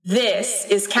This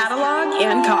is Catalog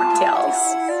and Cocktails,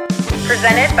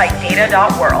 presented by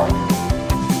Data.World.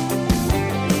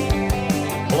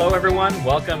 Hello, everyone.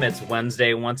 Welcome. It's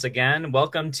Wednesday once again.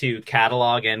 Welcome to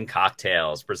Catalog and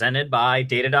Cocktails, presented by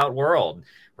Data.World.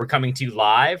 We're coming to you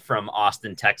live from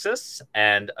Austin, Texas,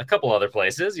 and a couple other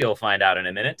places you'll find out in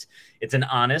a minute. It's an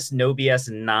honest, no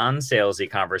BS, non-salesy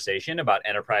conversation about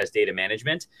enterprise data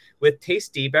management with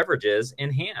tasty beverages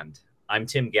in hand. I'm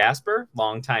Tim Gasper,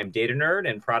 longtime data nerd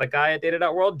and product guy at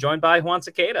Data.World, joined by Juan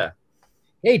Cicada.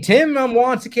 Hey, Tim, I'm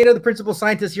Juan Cicada, the principal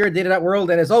scientist here at Data.World.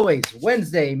 And as always,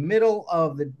 Wednesday, middle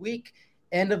of the week,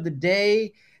 end of the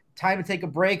day, time to take a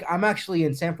break. I'm actually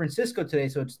in San Francisco today,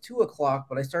 so it's 2 o'clock,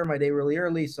 but I started my day really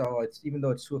early. So it's even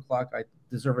though it's 2 o'clock, I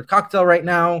deserve a cocktail right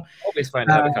now. Always fine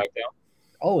to have a cocktail.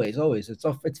 Always.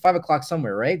 It's 5 o'clock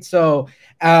somewhere, right? So,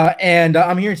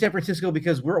 I'm here in San Francisco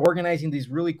because we're organizing these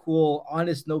really cool,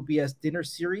 honest, no BS dinner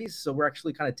series. So we're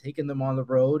actually kind of taking them on the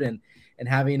road and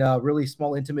having really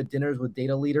small, intimate dinners with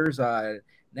data leaders.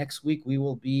 Next week we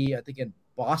will be, I think, in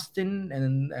Boston,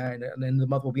 and then the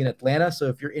month we'll be in Atlanta. So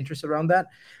if you're interested around that,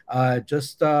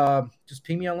 just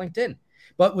ping me on LinkedIn.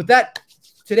 But with that,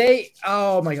 today,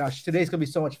 oh my gosh, today's going to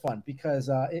be so much fun because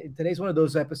today's one of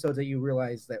those episodes that you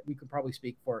realize that we could probably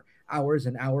speak for hours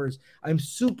and hours. I'm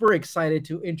super excited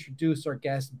to introduce our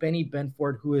guest, Benny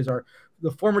Benford, who is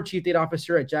the former chief data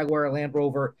officer at Jaguar Land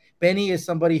Rover. Benny is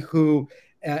somebody who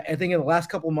I think in the last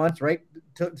couple of months, right,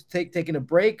 taking a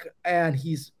break, and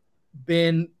he's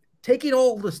been taking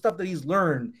all the stuff that he's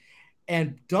learned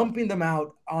and dumping them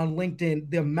out on LinkedIn.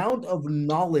 The amount of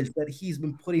knowledge that he's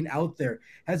been putting out there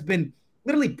has been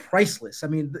literally priceless. I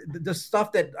mean, the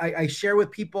stuff that I share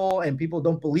with people and people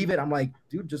don't believe it. I'm like,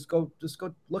 dude, just go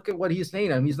look at what he's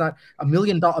saying. I mean, he's not $1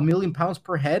 million pounds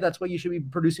per head. That's what you should be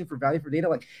producing for value for data.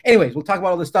 Like, anyways, we'll talk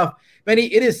about all this stuff.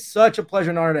 Benny, it is such a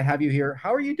pleasure and honor to have you here.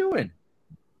 How are you doing?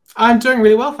 I'm doing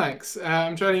really well, thanks.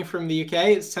 I'm joining from the UK.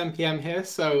 It's 10 p.m. here,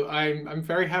 so I'm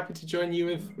very happy to join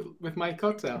you with my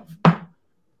cocktail.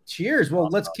 Cheers. Well,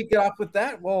 let's kick it off with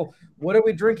that. Well, what are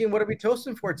we drinking? What are we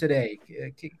toasting for today?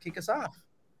 Kick us off.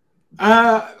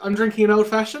 I'm drinking an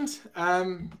old-fashioned.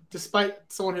 Despite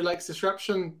someone who likes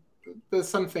disruption, there's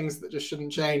some things that just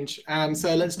shouldn't change. And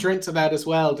so let's drink to that as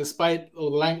well. Despite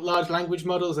all the large language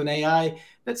models and AI,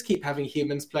 let's keep having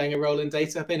humans playing a role in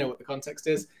data. They know what the context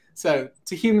is. So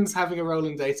to humans having a role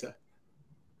in data.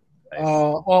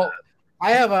 Well,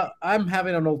 I'm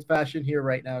having an old fashioned here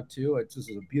right now too. This is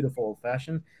a beautiful old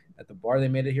fashioned at the bar. They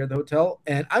made it here at the hotel,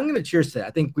 and I'm going to cheers to that.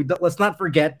 I think let's not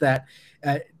forget that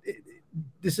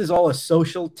this is all a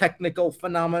social, technical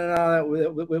phenomena that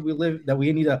we live, that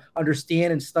we need to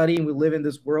understand and study. And we live in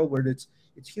this world where it's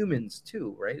humans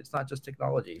too, right? It's not just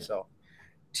technology. So,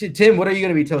 Tim, what are you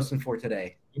going to be toasting for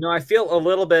today? You know, I feel a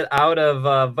little bit out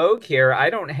of vogue here. I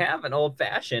don't have an old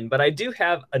fashioned, but I do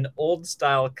have an old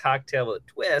style cocktail with a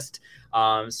twist.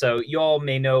 So you all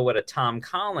may know what a Tom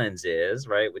Collins is,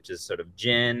 right? Which is sort of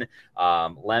gin,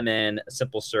 lemon,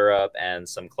 simple syrup, and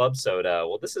some club soda.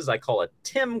 Well, this is, I call it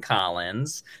Tim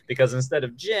Collins because instead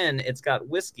of gin, it's got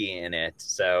whiskey in it.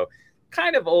 So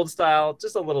kind of old style,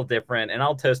 just a little different, and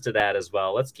I'll toast to that as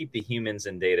well. Let's keep the humans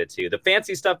in data too. The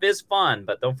fancy stuff is fun,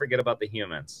 but don't forget about the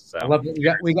humans. So I love it.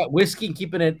 We got whiskey,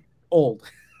 keeping it old.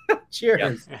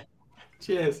 Cheers. Yep.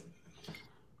 Cheers.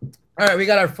 All right, we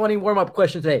got our funny warm-up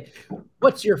question today.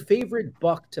 What's your favorite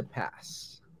buck to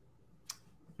pass?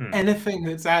 Anything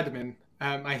that's admin.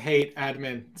 I hate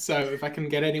admin. So if I can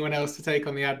get anyone else to take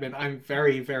on the admin, I'm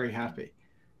very, very happy.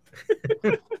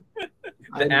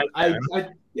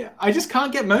 I just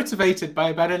can't get motivated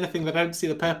about anything that I don't see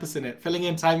the purpose in it. Filling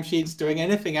in timesheets, doing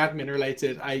anything admin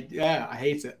related, I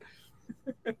hate it.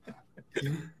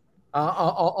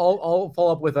 I'll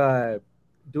follow up with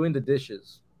doing the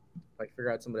dishes. Like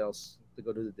figure out somebody else to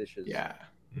go do the dishes. Yeah.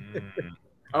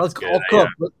 I'll cook.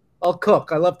 I'll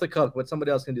cook. I love to cook, but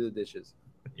somebody else can do the dishes.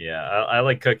 Yeah, I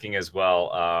like cooking as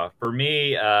well. For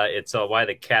me, it's why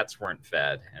the cats weren't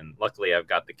fed, and luckily I've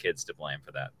got the kids to blame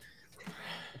for that.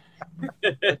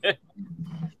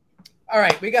 All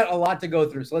right, we got a lot to go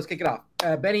through, so let's kick it off.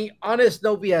 Benny, honest,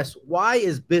 no BS. Why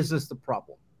is business the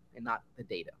problem and not the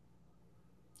data?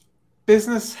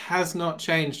 Business has not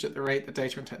changed at the rate that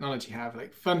data and technology have.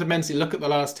 Like fundamentally, look at the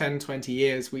last 10, 20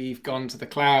 years. We've gone to the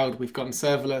cloud, we've gone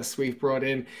serverless, we've brought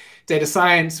in data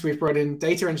science, we've brought in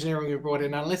data engineering, we've brought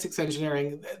in analytics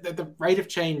engineering. The rate of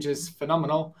change is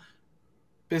phenomenal.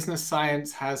 Business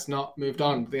science has not moved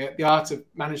on. The art of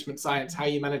management science, how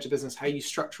you manage a business, how you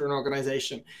structure an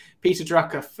organization. Peter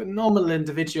Druker, phenomenal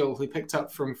individual who picked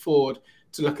up from Ford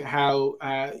to look at how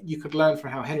you could learn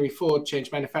from how Henry Ford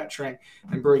changed manufacturing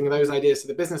and bring those ideas to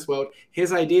the business world.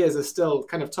 His ideas are still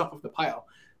kind of top of the pile.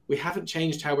 We haven't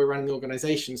changed how we're running the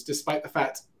organizations, despite the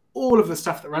fact all of the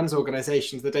stuff that runs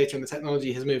organizations, the data and the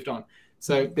technology has moved on.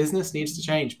 So business needs to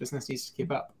change. Business needs to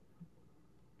keep up.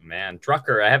 Man,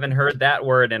 Drucker, I haven't heard that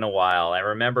word in a while. I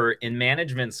remember in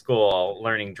management school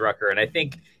learning Drucker, and I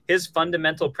think his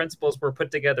fundamental principles were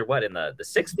put together, what, in the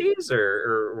 60s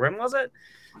or when was it?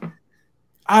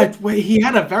 He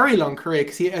had a very long career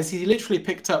because he literally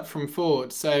picked up from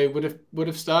Ford, so would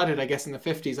have started, I guess, in the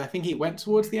 50s. I think he went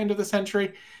towards the end of the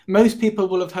century. Most people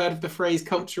will have heard of the phrase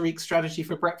 "culture eats strategy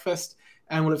for breakfast"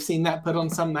 and will have seen that put on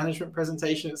some management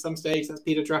presentation at some stage. That's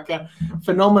Peter Drucker,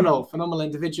 phenomenal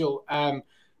individual.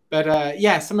 But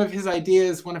some of his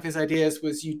ideas. One of his ideas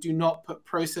was you do not put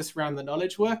process around the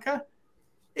knowledge worker.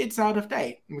 It's out of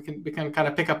date. We can kind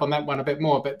of pick up on that one a bit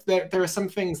more. But there are some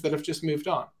things that have just moved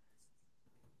on.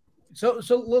 So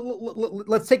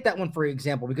let's take that one for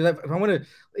example, because if I want to,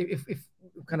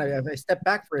 if I step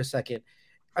back for a second,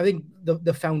 I think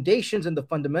the foundations and the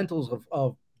fundamentals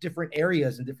of different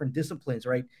areas and different disciplines,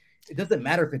 right? It doesn't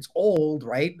matter if it's old,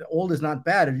 right? Old is not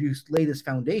bad if you lay this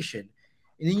foundation,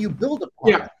 and then you build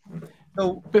upon it.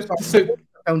 So the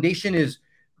foundation is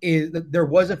there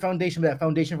was a foundation, but that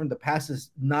foundation from the past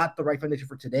is not the right foundation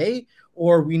for today,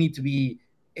 or we need to be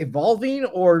evolving,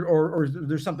 or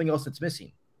there's something else that's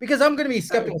missing. Because I'm going to be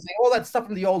skeptical, saying, "Oh, that stuff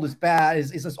from the old is bad.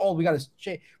 Is this old? We got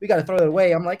to throw it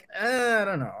away." I'm like, I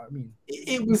don't know. I mean,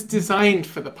 it was designed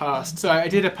for the past. So I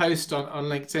did a post on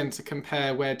LinkedIn to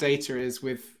compare where data is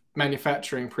with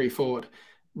manufacturing pre-Ford,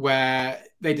 where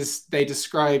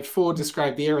Ford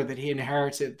described the era that he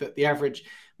inherited, that the average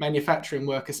manufacturing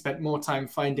worker spent more time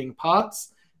finding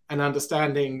parts and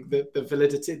understanding the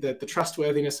validity, the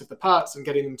trustworthiness of the parts and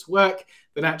getting them to work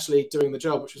than actually doing the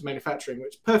job, which was manufacturing,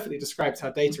 which perfectly describes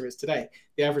how data is today.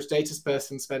 The average data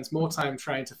person spends more time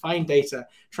trying to find data,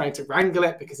 trying to wrangle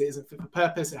it because it isn't fit for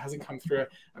purpose, it hasn't come through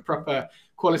a proper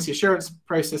quality assurance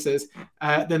processes,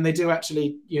 than they do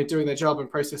actually doing their job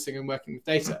and processing and working with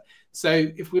data. So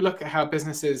if we look at how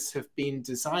businesses have been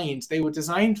designed, they were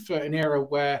designed for an era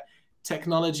where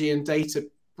technology and data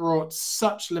brought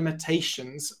such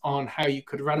limitations on how you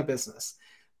could run a business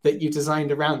that you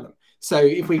designed around them. So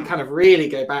if we kind of really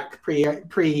go back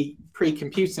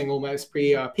pre-computing, almost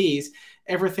pre-ERPs,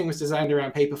 everything was designed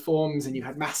around paper forms, and you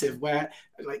had massive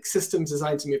systems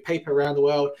designed to move paper around the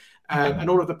world, and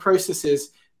all of the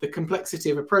processes, the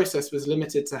complexity of a process was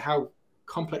limited to how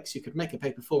complex you could make a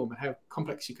paper form and how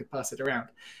complex you could pass it around.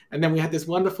 And then we had this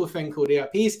wonderful thing called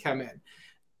ERPs come in,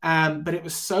 but it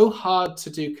was so hard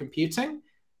to do computing,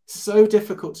 so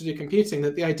difficult to do computing,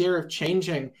 that the idea of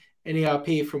changing an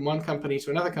ERP from one company to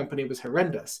another company was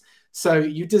horrendous. So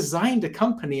you designed a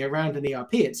company around an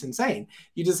ERP. It's insane.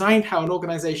 You designed how an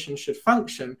organization should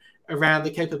function around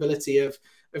the capability of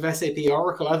SAP,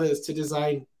 Oracle, others to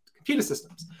design computer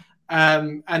systems.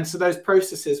 And so those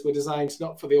processes were designed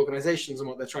not for the organizations and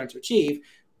what they're trying to achieve,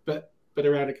 but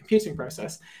around a computing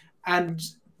process. And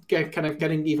kind of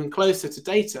getting even closer to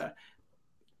data,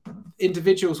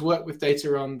 individuals work with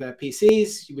data on their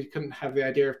PCs. We couldn't have the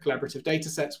idea of collaborative data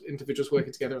sets, individuals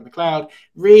working together on the cloud.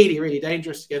 Really, really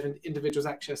dangerous to give individuals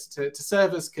access to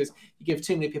servers, because you give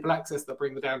too many people access, they'll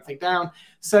bring the damn thing down.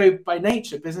 So by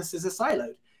nature, businesses are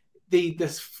siloed. The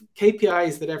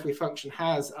KPIs that every function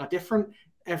has are different.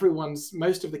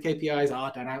 Most of the KPIs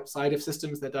are done outside of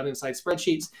systems. They're done inside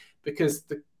spreadsheets because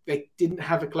they didn't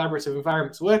have a collaborative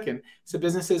environment to work in. So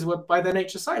businesses were by their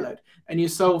nature siloed, and you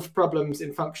solve problems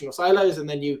in functional silos, and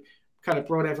then you kind of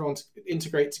brought everyone to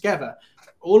integrate together.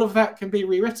 All of that can be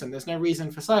rewritten. There's no reason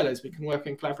for silos. We can work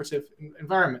in collaborative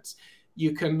environments.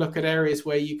 You can look at areas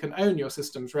where you can own your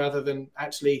systems rather than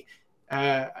actually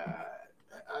an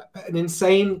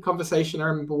insane conversation I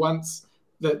remember once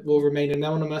that will remain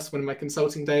anonymous, one of my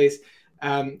consulting days,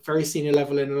 very senior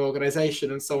level in an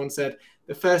organization, and someone said,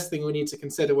 the first thing we need to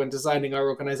consider when designing our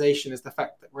organization is the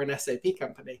fact that we're an SAP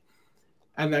company.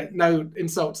 And no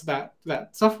insult to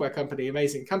that software company,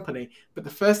 amazing company, but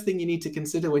the first thing you need to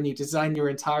consider when you design your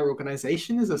entire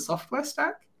organization is a software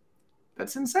stack?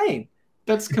 That's insane.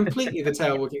 That's completely the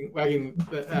tail wagging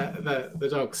the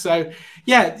dog. So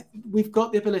yeah, we've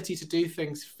got the ability to do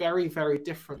things very, very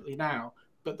differently now,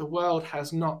 but the world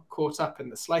has not caught up in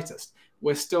the slightest.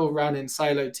 We're still run in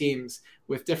siloed teams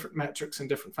with different metrics and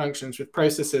different functions, with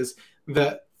processes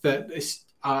that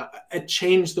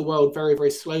change the world very, very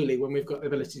slowly when we've got the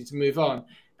ability to move on.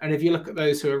 And if you look at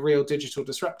those who are real digital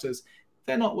disruptors,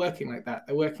 they're not working like that.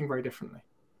 They're working very differently.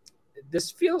 This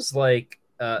feels like,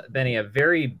 Benny, a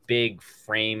very big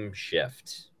frame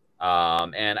shift.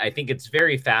 And I think it's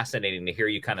very fascinating to hear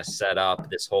you kind of set up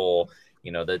this whole,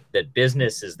 that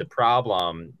business is the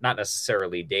problem, not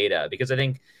necessarily data. Because I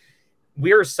think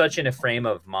we're such in a frame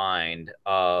of mind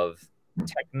of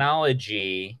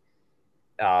technology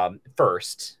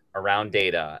first around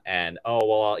data, and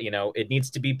it needs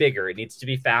to be bigger, it needs to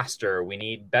be faster, we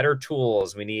need better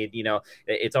tools, we need,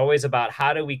 it's always about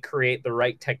how do we create the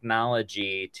right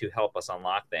technology to help us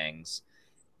unlock things.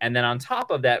 And then on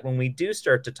top of that, when we do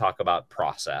start to talk about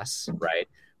process, right,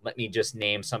 let me just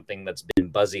name something that's been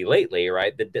buzzy lately,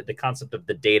 right, the concept of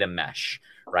the data mesh,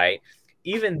 right?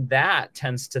 Even that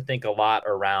tends to think a lot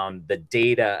around the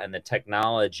data and the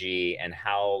technology and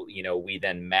how, we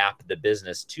then map the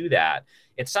business to that.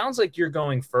 It sounds like you're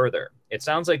going further. It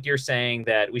sounds like you're saying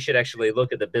that we should actually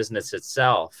look at the business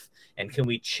itself, and can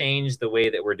we change the way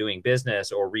that we're doing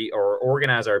business, or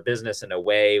organize our business in a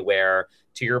way where,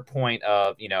 to your point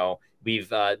of, we've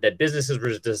that businesses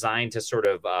were designed to sort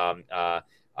of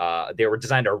they were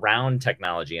designed around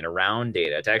technology and around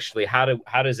data to actually how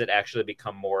does it actually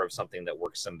become more of something that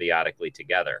works symbiotically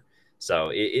together?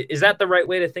 So is that the right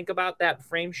way to think about that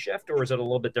frame shift, or is it a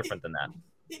little bit different than that?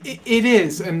 It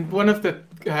is, and one of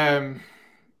the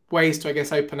ways to, I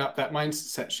guess, open up that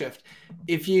mindset shift,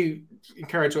 if you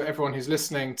encourage everyone who's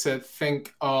listening to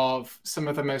think of some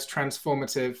of the most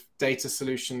transformative data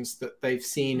solutions that they've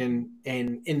seen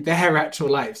in their actual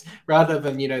lives, rather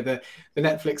than the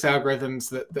Netflix algorithms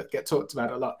that get talked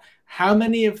about a lot. How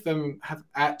many of them have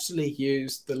actually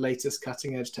used the latest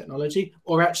cutting edge technology,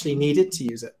 or actually needed to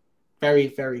use it? Very,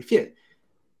 very few.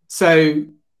 So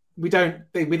we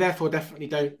therefore definitely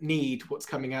don't need what's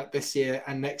coming out this year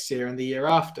and next year and the year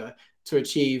after to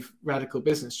achieve radical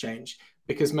business change,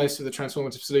 because most of the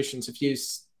transformative solutions have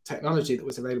used technology that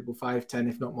was available 5, 10,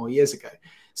 if not more years ago.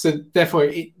 So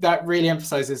therefore, that really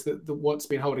emphasizes that what's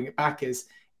been holding it back is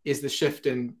the shift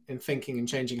in thinking and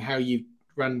changing how you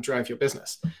run and drive your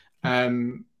business.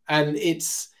 And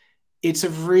it's a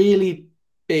really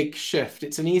big shift.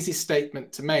 It's an easy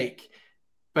statement to make,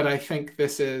 but I think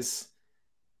this is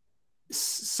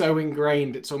so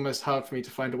ingrained, it's almost hard for me to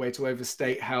find a way to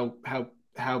overstate how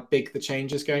big the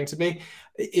change is going to be.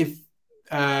 If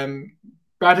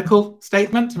radical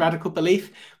statement, radical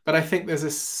belief, but I think there's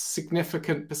a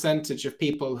significant percentage of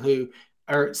people who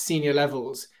are at senior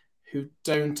levels who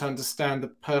don't understand the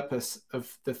purpose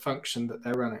of the function that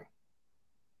they're running.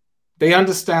 They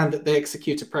understand that they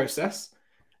execute a process,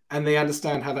 and they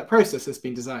understand how that process has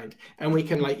been designed. And you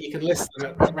can list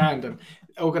them at random.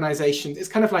 Organizations, it's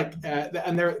kind of like,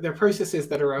 and there are processes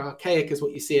that are archaic, as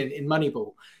what you see in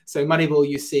Moneyball. So Moneyball,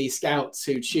 you see scouts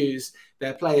who choose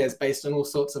their players based on all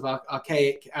sorts of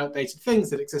archaic, outdated things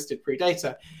that existed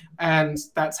pre-data. And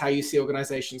that's how you see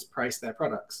organizations price their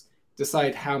products,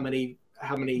 decide how many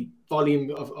volume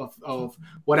of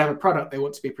whatever product they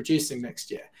want to be producing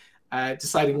next year.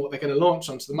 Deciding what they're going to launch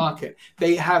onto the market.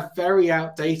 They have very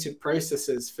outdated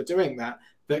processes for doing that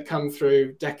come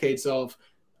through decades of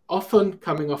often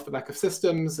coming off the back of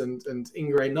systems and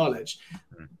ingrained knowledge.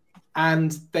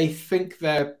 And they think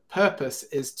their purpose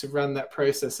is to run that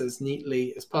process as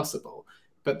neatly as possible.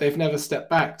 But they've never stepped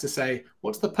back to say,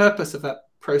 what's the purpose of that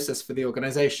process for the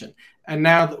organization? And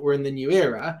now that we're in the new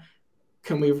era,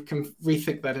 can we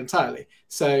rethink that entirely?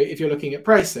 So if you're looking at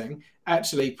pricing,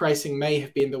 actually pricing may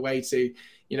have been the way to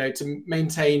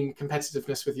maintain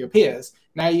competitiveness with your peers.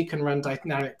 Now you can run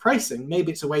dynamic pricing.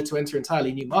 Maybe it's a way to enter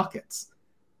entirely new markets.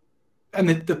 And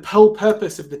the whole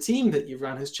purpose of the team that you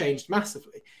run has changed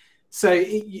massively. So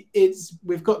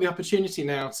we've got the opportunity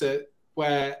now to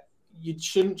where you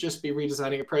shouldn't just be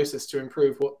redesigning a process to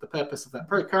improve what the purpose of that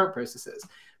current process is,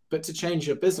 but to change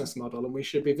your business model. And we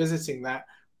should be visiting that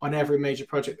on every major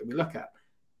project that we look at.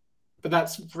 But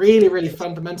that's really, really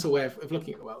fundamental way of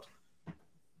looking at the world.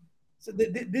 So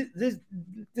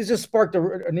this just sparked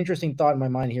an interesting thought in my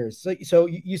mind here. So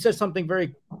you said something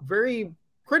very, very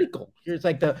critical. It's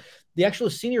like the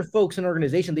actual senior folks in an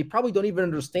organization, they probably don't even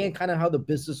understand kind of how the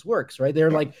business works, right?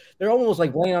 They're almost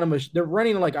like running on a machine. They're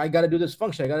running like, I got to do this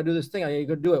function. I got to do this thing. I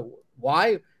got to do it.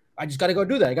 Why? I just got to go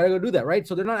do that. I got to go do that. Right.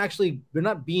 So they're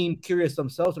not being curious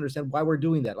themselves to understand why we're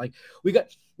doing that. Like we got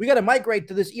to migrate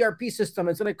to this ERP system.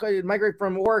 It's going to migrate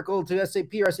from Oracle to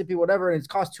SAP or SAP, whatever. And it's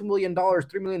cost $2 million,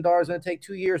 $3 million. And it take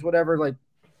 2 years, whatever. Like,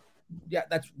 yeah,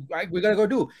 that's right. We got to go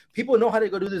do. People know how to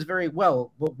go do this very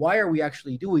well, but why are we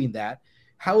actually doing that?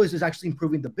 How is this actually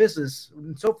improving the business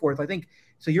and so forth? I think,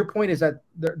 so your point is that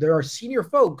there are senior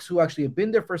folks who actually have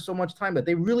been there for so much time that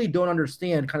they really don't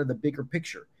understand kind of the bigger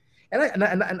picture. And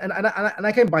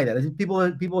I can buy that. I think people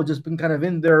have just been kind of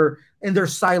in their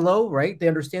silo, right? They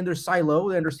understand their silo,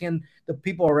 they understand the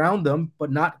people around them,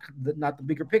 but not the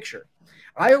bigger picture.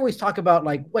 I always talk about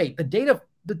like, wait, the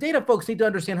data folks need to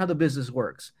understand how the business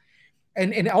works.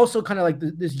 and also kind of like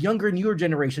this younger, newer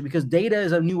generation, because data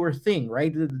is a newer thing,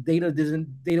 right? The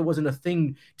data wasn't a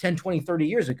thing 10, 20, 30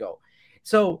 years ago.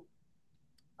 So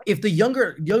if the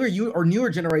younger you or newer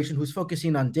generation who's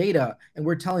focusing on data, and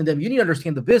we're telling them you need to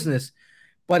understand the business,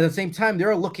 but at the same time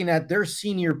they're looking at their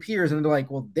senior peers and they're like,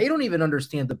 well, they don't even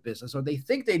understand the business, or they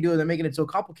think they do, and they're making it so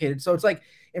complicated. So it's like,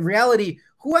 in reality,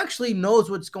 who actually knows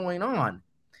what's going on?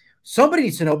 Somebody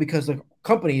needs to know, because the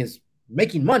company is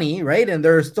making money, right? And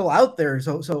they're still out there.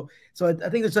 So I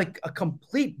think there's like a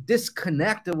complete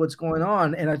disconnect of what's going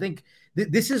on. And I think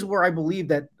this is where I believe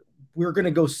that we're going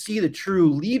to go see the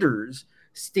true leaders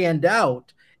stand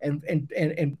out. And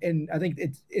I think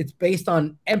it's based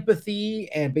on empathy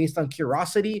and based on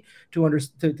curiosity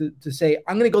to say,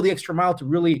 I'm going to go the extra mile to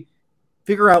really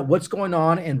figure out what's going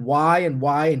on and why,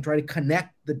 and try to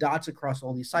connect the dots across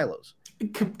all these silos.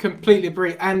 Completely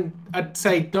agree. And I'd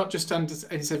say not just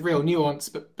it's a real nuance,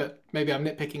 but maybe I'm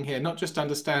nitpicking here, not just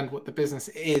understand what the business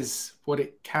is, what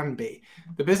it can be.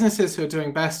 The businesses who are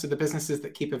doing best are the businesses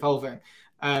that keep evolving.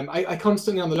 I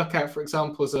constantly on the lookout for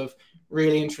examples of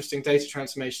really interesting data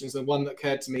transformations. And one that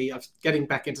occurred to me, I was getting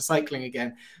back into cycling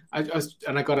again. I got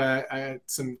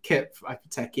some kit. I'm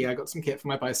techie. I got some kit for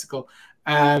my bicycle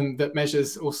that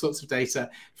measures all sorts of data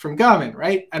from Garmin,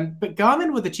 right? But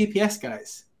Garmin were the GPS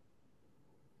guys.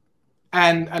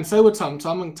 And so were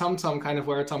TomTom, and TomTom kind of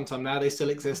were a TomTom now. They still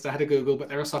exist. I had a Google, but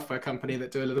they're a software company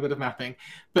that do a little bit of mapping.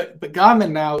 But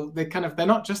Garmin now, they're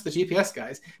not just the GPS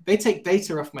guys. They take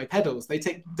data off my pedals. They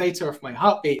take data off my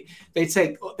heartbeat. They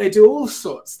do all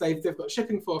sorts. They've got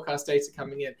shipping forecast data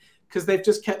coming in, because they've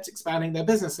just kept expanding their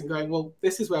business and going, well,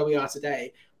 this is where we are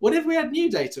today. What if we had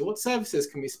new data? What services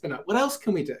can we spin up? What else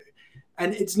can we do?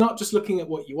 And it's not just looking at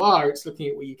what you are, it's looking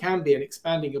at what you can be and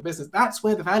expanding your business. That's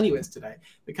where the value is today.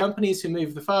 The companies who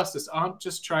move the fastest aren't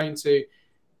just trying to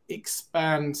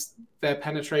expand their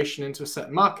penetration into a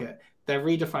certain market. They're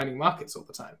redefining markets all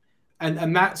the time.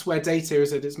 And that's where data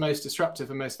is at its most disruptive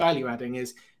and most value adding,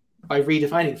 is by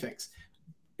redefining things.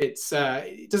 It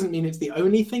doesn't mean it's the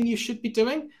only thing you should be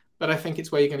doing, but I think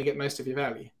it's where you're going to get most of your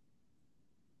value.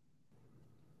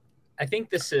 I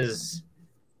think this is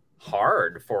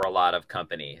hard for a lot of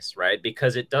companies, right?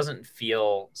 Because it doesn't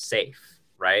feel safe,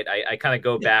 right? I kind of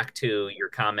go back to your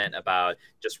comment about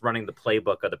just running the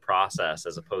playbook of the process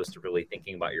as opposed to really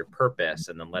thinking about your purpose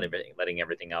and then letting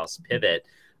everything else pivot.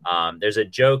 There's a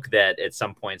joke that at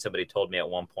some point somebody told me at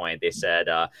one point. They said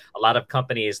a lot of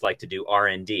companies like to do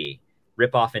R&D,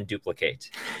 rip off and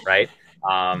duplicate, right?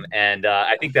 And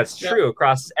I think that's true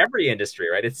across every industry,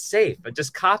 right? It's safe, but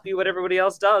just copy what everybody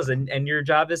else does and your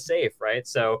job is safe, right?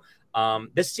 So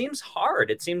this seems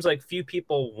hard. It seems like few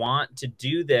people want to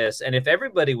do this. And if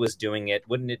everybody was doing it,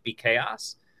 wouldn't it be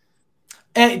chaos?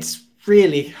 It's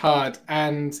really hard,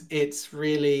 and it's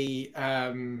really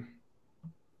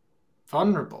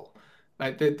vulnerable.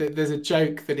 Like there's a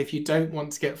joke that if you don't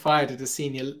want to get fired at a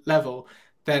senior level,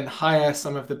 then hire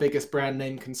some of the biggest brand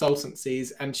name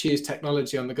consultancies and choose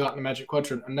technology on the Gartner Magic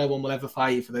Quadrant, and no one will ever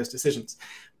fire you for those decisions.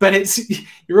 But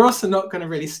you're also not going to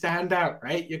really stand out,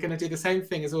 right? You're going to do the same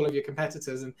thing as all of your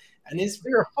competitors, and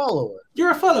you're a follower.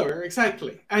 You're a follower,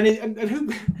 exactly. And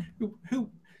who?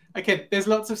 Okay, there's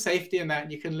lots of safety in that,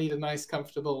 and you can lead a nice,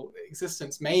 comfortable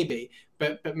existence, maybe.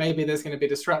 But maybe there's going to be a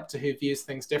disruptor who views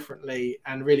things differently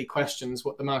and really questions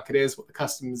what the market is, what the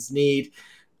customers need.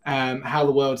 How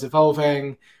the world's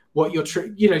evolving, what you're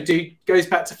goes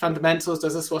back to fundamentals,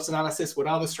 does a SWOT analysis, what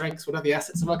are the strengths, what are the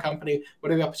assets of our company,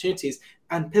 what are the opportunities,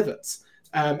 and pivots.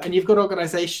 And you've got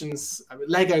organizations,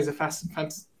 Lego is a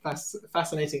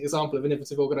fascinating example of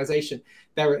innovative organization.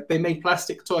 They made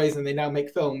plastic toys and they now make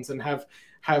films and have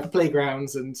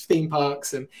playgrounds and theme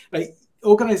parks, and like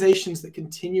organizations that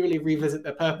continually revisit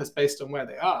their purpose based on where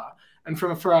they are. And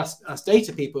for us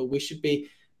data people, we should be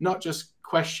not just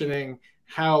questioning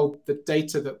how the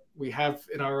data that we have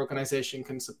in our organization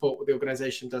can support what the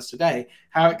organization does today,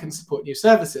 how it can support new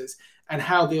services, and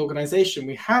how the organization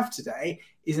we have today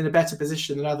is in a better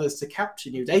position than others to capture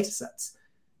new data sets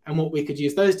and what we could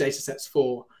use those data sets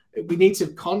for. We need to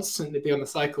constantly be on the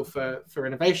cycle for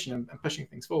innovation and pushing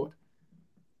things forward.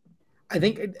 I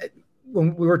think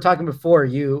when we were talking before,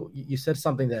 you said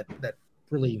something that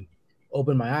really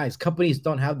opened my eyes. Companies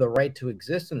don't have the right to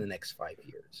exist in the next 5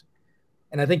 years.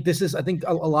 And I think I think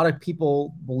a lot of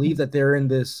people believe that they're in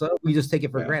this, we just take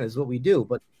it for granted is what we do.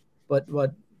 But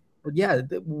yeah,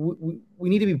 we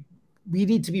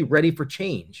need to be ready for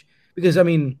change, because I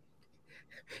mean,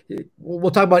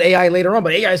 we'll talk about AI later on,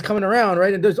 but AI is coming around,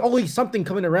 right? And there's always something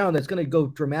coming around that's going to go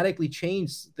dramatically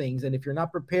change things. And if you're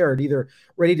not prepared, either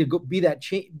ready to go be that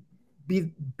change,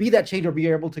 or be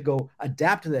able to go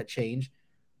adapt to that change,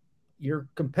 your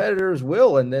competitors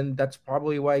will, and then that's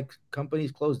probably why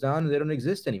companies close down and they don't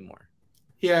exist anymore.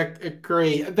 Yeah,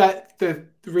 agree. That the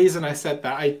reason I said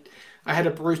that, I had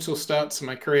a brutal start to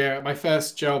my career. My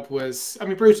first job was, I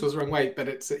mean, brutal is the wrong way, but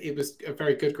it was a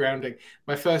very good grounding.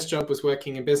 My first job was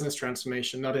working in business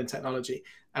transformation, not in technology,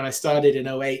 and I started in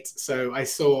 '08. So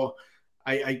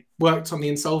I worked on the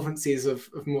insolvencies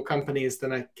of more companies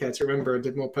than I care to remember, and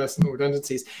did more personal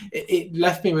redundancies. It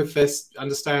left me with this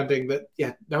understanding that,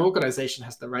 yeah, no organization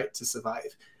has the right to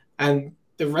survive. And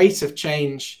the rate of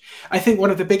change, I think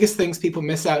one of the biggest things people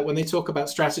miss out when they talk about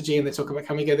strategy and they talk about,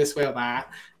 can we go this way or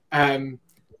that?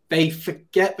 They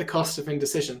forget the cost of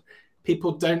indecision.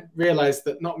 People don't realize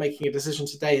that not making a decision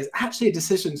today is actually a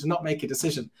decision to not make a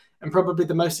decision. And probably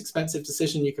the most expensive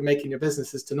decision you can make in your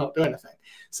business is to not do anything.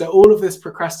 So all of this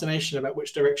procrastination about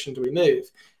which direction do we move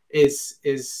is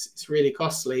really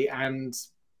costly. And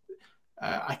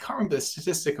I can't remember the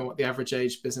statistic on what the average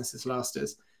age businesses last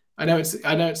is. I know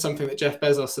it's something that Jeff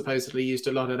Bezos supposedly used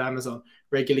a lot at Amazon,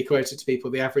 regularly quoted to people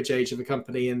the average age of a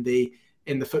company in the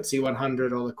FTSE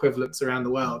 100 or equivalents around the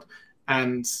world.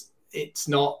 And it's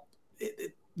not,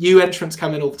 new entrants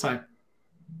come in all the time.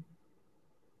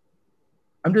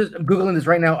 I'm Googling this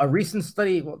right now. A recent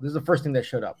study, well, this is the first thing that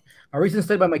showed up. A recent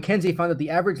study by McKinsey found that the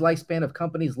average lifespan of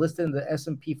companies listed in the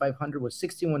S&P 500 was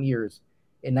 61 years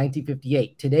in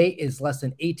 1958. Today is less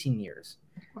than 18 years.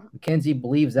 McKinsey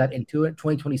believes that in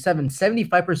 2027,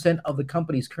 75% of the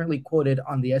companies currently quoted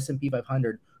on the S&P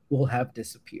 500 will have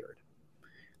disappeared.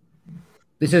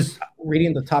 This is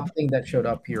reading the top thing that showed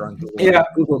up here on Google. Yeah,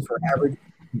 Google for average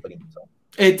company. So.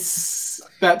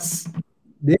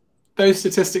 Those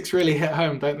statistics really hit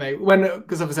home, don't they?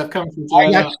 Because obviously I've come from.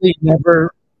 I actually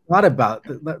never thought about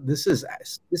this.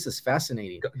 This is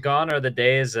fascinating. Gone are the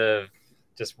days of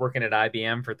just working at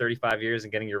IBM for 35 years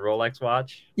and getting your Rolex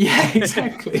watch. Yeah,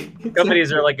 exactly.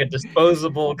 Companies are like a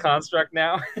disposable construct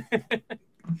now.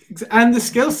 And the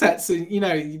skill sets,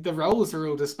 the roles are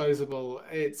all disposable.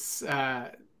 It's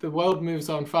the world moves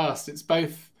on fast. It's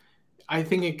both. I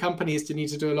think companies need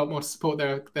to do a lot more to support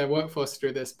their workforce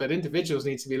through this, but individuals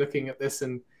need to be looking at this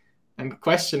and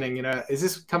questioning, is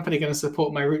this company going to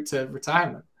support my route to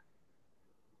retirement?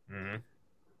 Mm-hmm.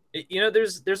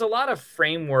 There's a lot of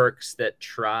frameworks that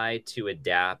try to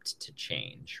adapt to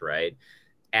change, right?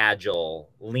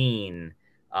 Agile, lean,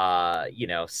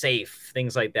 safe,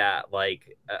 things like that.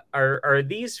 Like, are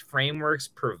these frameworks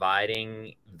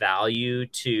providing value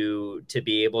to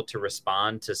be able to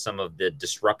respond to some of the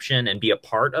disruption and be a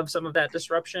part of some of that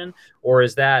disruption? Or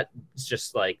is that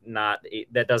just like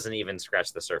that doesn't even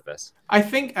scratch the surface? I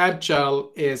think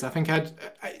Agile is,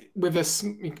 with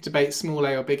a debate small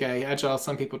a or big A, Agile,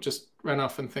 some people just run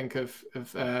off and think of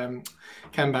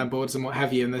Kanban boards and what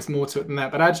have you, and there's more to it than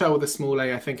that. But Agile with a small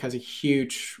a, I think, has a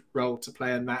huge role to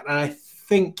play in that. And I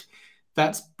think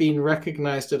that's been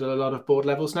recognized at a lot of board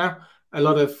levels now. A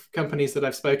lot of companies that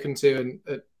I've spoken to, and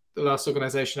at the last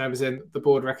organization I was in, the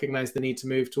board recognized the need to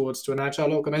move to an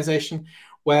Agile organization,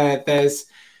 where there's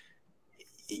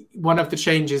one of the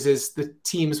changes is the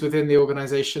teams within the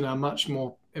organization are much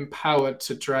more empowered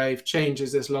to drive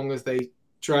changes as long as they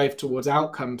drive towards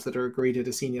outcomes that are agreed at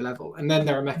a senior level. And then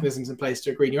there are mechanisms in place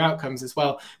to agree new outcomes as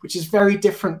well, which is very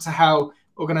different to how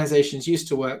organizations used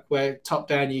to work, where top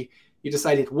down you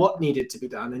decided what needed to be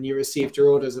done and you received your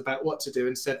orders about what to do.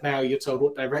 Instead, now you're told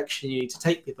what direction you need to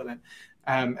take people in.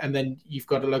 And then you've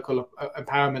got a local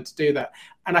empowerment to do that.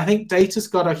 And I think data's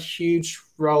got a huge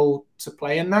role to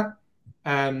play in that.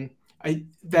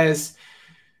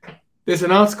 There's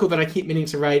an article that I keep meaning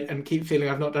to write and keep feeling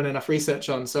I've not done enough research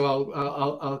on, so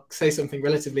I'll say something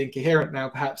relatively incoherent now,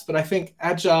 perhaps. But I think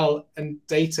Agile and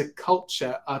data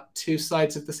culture are two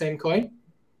sides of the same coin.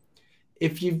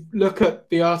 If you look at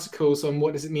the articles on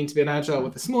what does it mean to be an Agile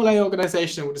with a small a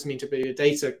organization, and what does it mean to be a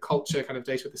data culture, kind of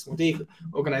data with a small d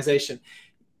organization,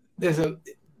 there's a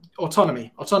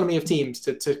autonomy of teams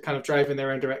to kind of drive in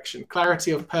their own direction,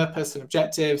 clarity of purpose and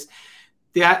objectives.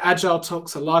 The Agile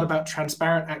talks a lot about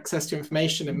transparent access to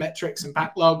information and metrics and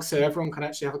backlogs, so everyone can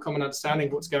actually have a common understanding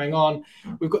of what's going on.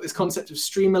 We've got this concept of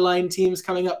stream-aligned teams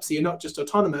coming up, so you're not just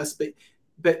autonomous, but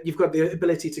you've got the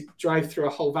ability to drive through a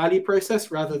whole value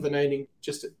process rather than owning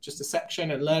just a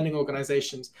section, and learning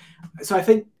organizations. So I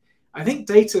think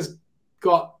data's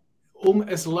got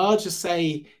as large a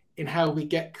say in how we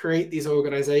create these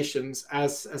organizations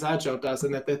as Agile does,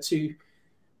 and that they're two.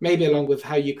 Maybe along with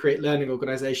how you create learning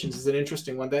organizations is an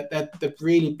interesting one. They're the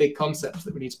really big concepts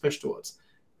that we need to push towards.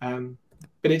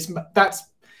 But that's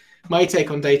my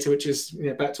take on data, which is,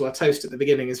 back to our toast at the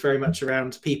beginning, is very much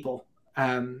around people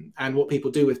and what people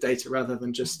do with data rather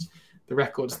than just the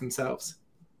records themselves.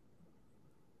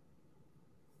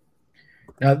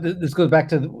 Now, this goes back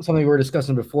to something we were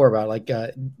discussing before about like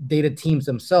data teams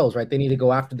themselves, right? They need to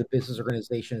go after the business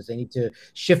organizations. They need to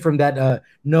shift from that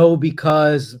no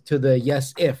because to the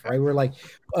yes if, right? We're like,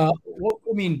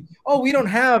 we don't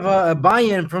have a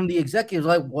buy-in from the executives.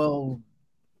 Like, well,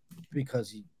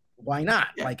 because why not?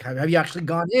 Yeah. Like, have you actually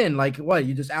gone in? Like, what?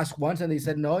 You just asked once and they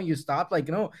said no, and you stopped. Like,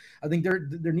 no, I think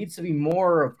there needs to be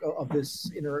more of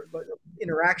this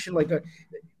interaction. Like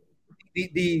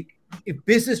if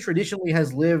business traditionally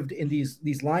has lived in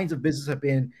these lines of business have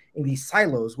been in these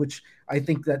silos, which I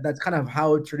think that's kind of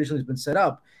how it traditionally has been set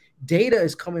up. Data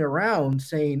is coming around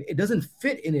saying it doesn't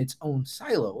fit in its own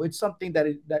silo. It's something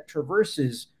that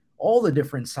traverses all the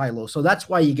different silos. So that's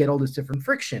why you get all this different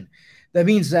friction. That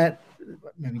means that,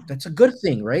 that's a good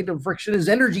thing, right? The friction is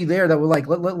energy there that we're like,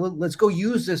 let's go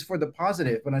use this for the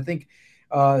positive. And I think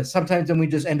sometimes then we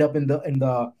just end up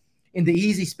in the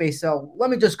easy space. So let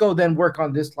me just go then work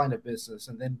on this line of business,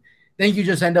 and then you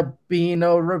just end up being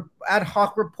ad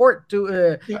hoc report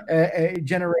to a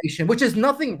generation, which is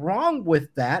nothing wrong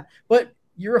with that, but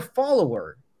you're a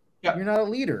follower. Yeah. You're not a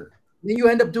leader. Then you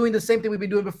end up doing the same thing we've been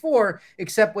doing before,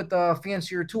 except with a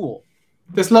fancier tool.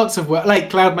 There's lots of work, like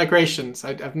cloud migrations.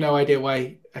 I have no idea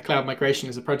why a cloud migration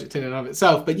is a project in and of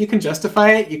itself, but you can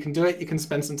justify it. You can do it. You can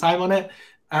spend some time on it.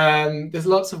 There's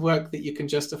lots of work that you can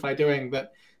justify doing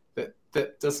that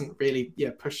doesn't really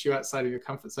push you outside of your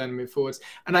comfort zone and move forwards.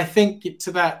 And I think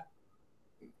to that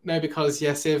no because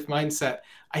yes if mindset,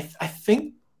 I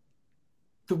think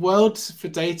the world for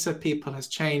data people has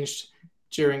changed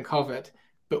during COVID,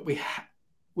 but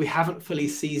we haven't fully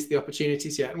seized the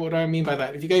opportunities yet. And what do I mean by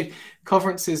that? If you go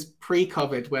conferences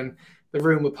pre-COVID, when the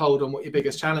room were polled on what your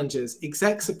biggest challenge is,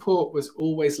 exec support was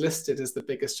always listed as the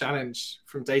biggest challenge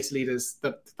from data leaders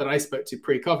that I spoke to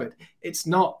pre-COVID. It's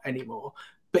not anymore.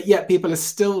 But yet people are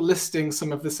still listing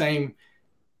some of the same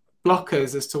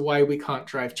blockers as to why we can't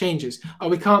drive changes. Oh,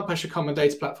 we can't push a common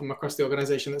data platform across the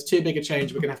organization. That's too big a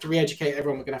change. We're going to have to re-educate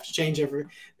everyone. We're going to have to change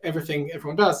everything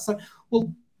everyone does. So,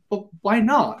 well, why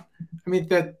not? I mean,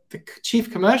 the chief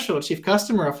commercial or chief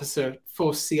customer officer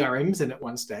forced CRMs in at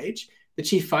one stage. The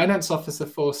chief finance officer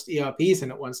forced ERPs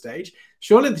in at one stage.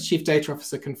 Surely the chief data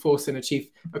officer can force in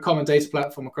a common data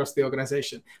platform across the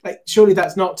organization. Like, surely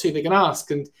that's not too big an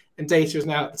ask, and data is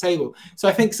now at the table. So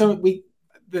I think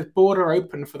the border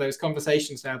open for those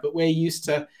conversations now, but we're used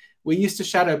to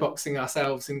shadow boxing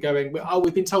ourselves and going, oh,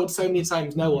 we've been told so many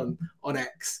times no on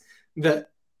X that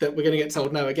we're going to get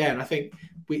told no again. I think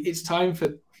it's time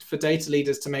for data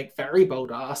leaders to make very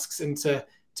bold asks and to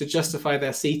justify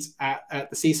their seat at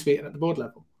the C-suite and at the board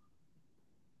level.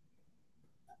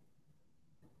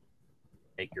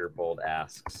 Make your bold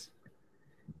asks.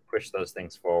 Push those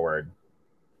things forward.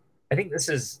 I think this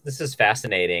is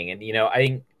fascinating. And, I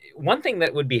think one thing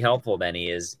that would be helpful, Benny,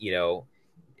 is,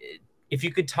 if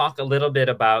you could talk a little bit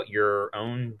about your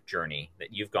own journey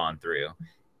that you've gone through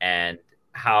and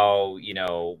how,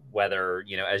 whether,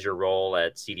 as your role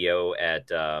at CDO at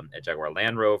Jaguar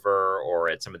Land Rover or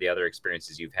at some of the other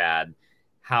experiences you've had,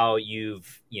 how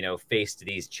you've, faced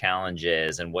these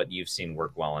challenges and what you've seen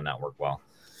work well and not work well.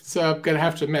 So I'm going to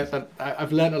have to admit that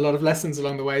I've learned a lot of lessons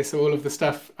along the way. So all of the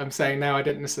stuff I'm saying now, I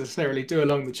didn't necessarily do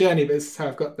along the journey, but this is how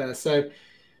I've got there. So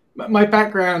my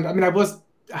background, I mean,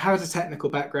 I had a technical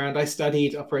background. I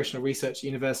studied operational research at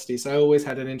university. So I always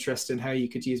had an interest in how you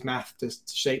could use math to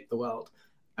shape the world.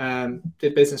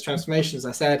 Did business transformation, as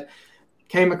I said,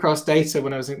 came across data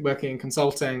when I was working in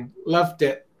consulting, loved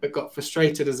it, but got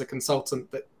frustrated as a consultant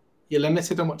that you're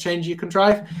limited on what change you can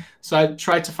drive. So I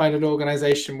tried to find an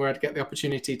organization where I'd get the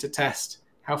opportunity to test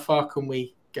how far can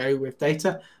we go with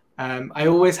data. I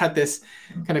always had this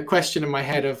kind of question in my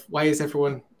head of why is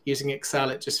everyone using Excel?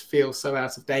 It just feels so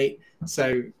out of date.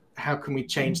 So how can we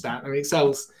change that? I mean,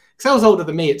 Excel's older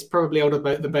than me. It's probably older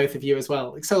than both of you as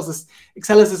well. Excel is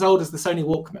as old as the Sony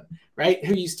Walkman, right?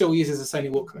 Who uses a Sony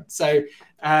Walkman? So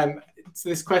it's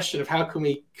this question of how can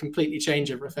we completely change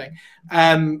everything?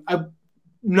 I'm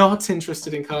not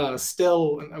interested in cars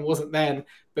still, and wasn't then,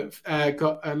 but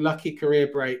got a lucky career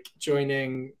break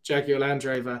joining Jaguar Land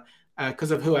Rover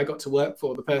because of who I got to work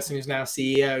for. The person who's now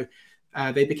CEO,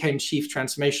 they became chief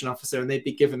transformation officer, and they'd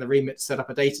be given the remit to set up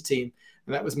a data team.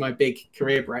 And that was my big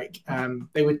career break.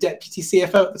 They were deputy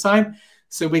CFO at the time.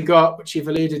 So we got, which you've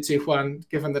alluded to, Juan,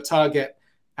 given the target,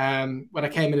 when I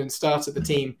came in and started the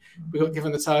team, we got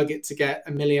given the target to get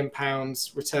 £1 million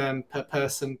return per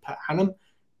person per annum,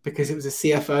 because it was a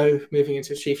CFO moving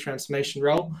into a chief transformation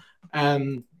role,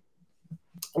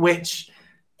 which,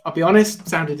 I'll be honest,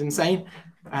 sounded insane.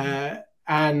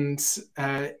 And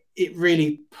it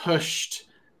really pushed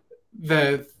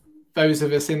those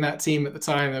of us in that team at the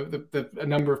time, a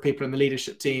number of people in the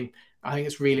leadership team, I think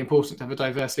it's really important to have a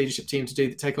diverse leadership team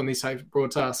to take on these types of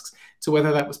broad tasks, to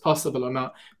whether that was possible or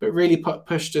not, but really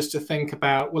pushed us to think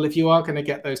about, well, if you are going to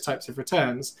get those types of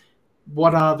returns,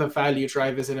 what are the value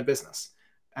drivers in a business?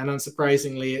 And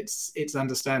unsurprisingly, it's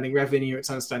understanding revenue, it's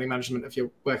understanding management of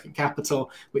your working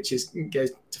capital, which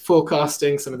goes to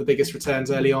forecasting. Some of the biggest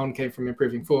returns early on came from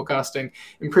improving forecasting,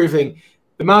 improving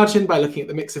the margin by looking at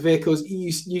the mix of vehicles.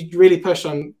 You really push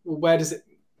on, well, where does it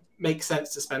make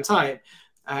sense to spend time?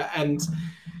 And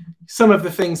some of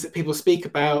the things that people speak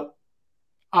about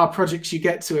are projects you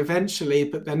get to eventually,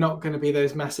 but they're not going to be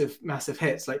those massive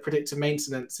hits. Like predictive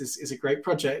maintenance is a great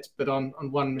project, but on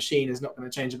one machine is not going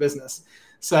to change a business.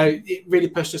 So it really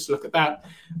pushed us to look at that.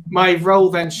 My role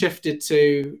then shifted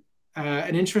to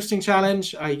an interesting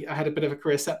challenge. I had a bit of a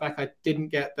career setback. I didn't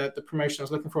get the promotion I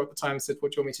was looking for at the time. I said,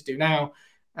 what do you want me to do now?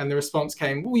 And the response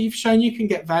came, well, you've shown you can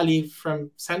get value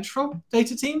from central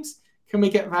data teams. Can we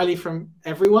get value from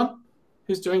everyone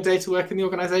who's doing data work in the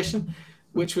organization?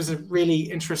 Which was a really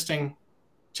interesting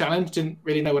challenge. Didn't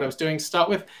really know what I was doing to start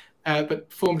with,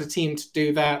 but formed a team to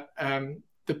do that.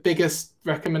 The biggest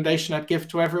recommendation I'd give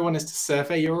to everyone is to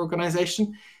survey your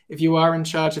organization. If you are in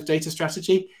charge of data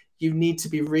strategy, you need to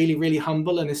be really, really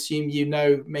humble and assume you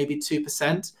know maybe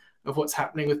 2% of what's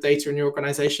happening with data in your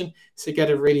organization. So get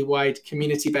a really wide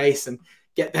community base and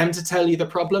get them to tell you the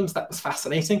problems. That was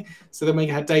fascinating. So then we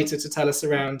had data to tell us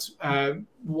around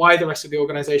why the rest of the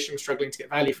organization was struggling to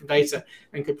get value from data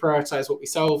and could prioritize what we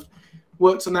solved.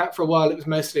 Worked on that for a while. It was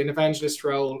mostly an evangelist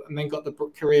role, and then got the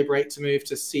career break to move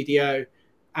to CDO.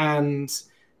 And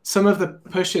some of the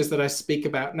pushes that I speak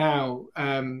about now,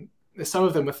 some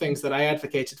of them were things that I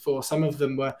advocated for. Some of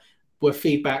them were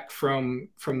feedback from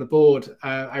the board.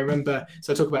 I remember,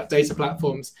 so I talk about data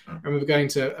platforms. I remember going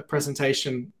to a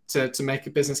presentation to make a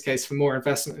business case for more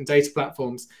investment in data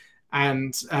platforms.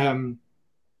 And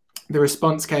the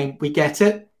response came, we get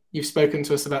it. You've spoken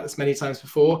to us about this many times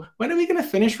before. When are we going to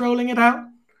finish rolling it out?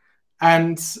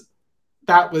 And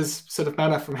that was sort of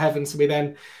manna from heaven. So we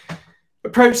then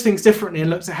approach things differently and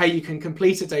looked at how you can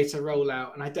complete a data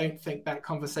rollout. And I don't think that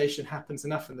conversation happens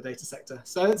enough in the data sector.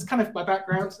 So that's kind of my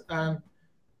background.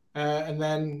 And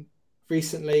then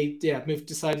recently,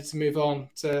 decided to move on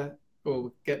to,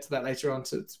 we'll get to that later on,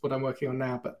 to what I'm working on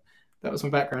now. But that was my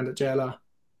background at JLR.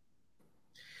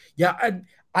 Yeah,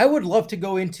 I would love to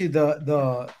go into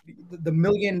the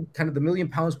million, kind of the £1 million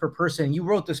per person. You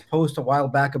wrote this post a while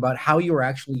back about how you were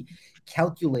actually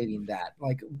calculating that.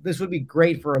 Like, this would be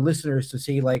great for our listeners to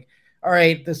see, like, all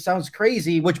right, this sounds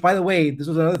crazy, which, by the way, this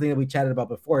was another thing that we chatted about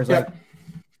before, is like,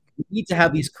 you need to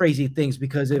have these crazy things,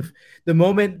 because if the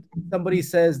moment somebody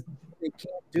says they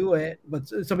can't do it, but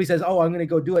somebody says, oh, I'm going to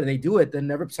go do it, and they do it,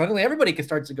 then suddenly everybody can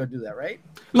start to go do that, right?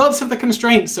 Lots of the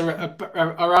constraints are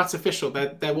artificial.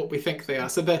 They're what we think they are.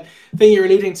 So the thing you're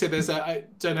alluding to, I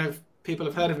don't know if people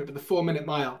have heard of it, but the 4-minute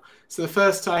mile. So the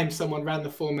first time someone ran the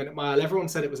 4-minute mile, everyone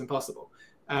said it was impossible.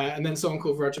 And then someone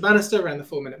called Roger Bannister ran the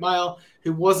 4-minute mile,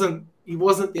 who wasn't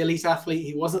the elite athlete.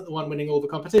 He wasn't the one winning all the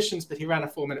competitions, but he ran a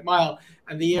 4-minute mile.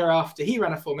 And the year after he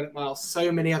ran a 4-minute mile,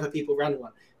 so many other people ran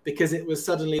one, because it was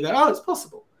suddenly that, oh, it's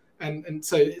possible. And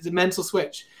so it's a mental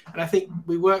switch. And I think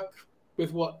we work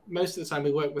with most of the time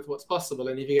we work with what's possible.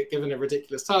 And if you get given a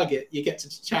ridiculous target, you get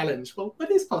to challenge, well, what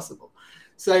is possible?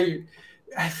 So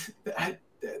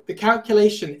the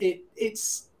calculation,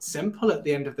 it's simple at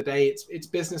the end of the day. It's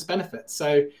business benefits.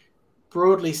 So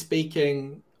broadly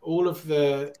speaking, all of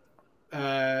the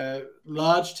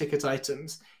large ticket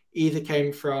items either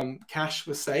came from cash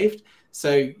was saved.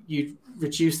 So you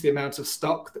reduce the amount of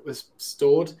stock that was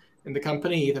stored in the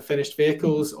company, either finished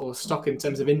vehicles or stock in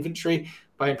terms of inventory,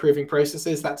 by improving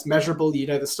processes. That's measurable. You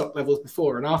know the stock levels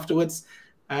before and afterwards.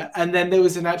 And then there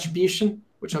was an attribution,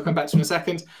 which I'll come back to in a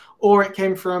second, or it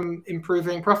came from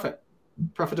improving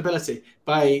profitability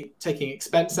by taking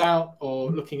expense out or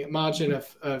looking at margin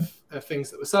of things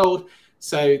that were sold.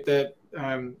 So that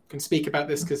can speak about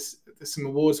this because there's some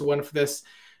awards were won for this.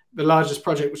 The largest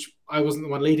project, which I wasn't the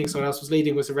one leading, someone else was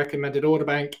leading, was a recommended order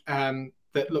bank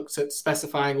that looked at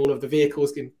specifying all of the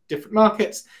vehicles in different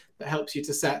markets. That helps you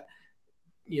to set,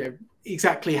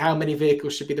 exactly how many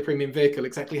vehicles should be the premium vehicle,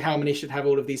 exactly how many should have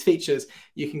all of these features.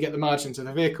 You can get the margins of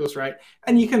the vehicles right,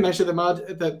 and you can measure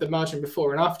the margin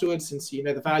before and afterwards, since you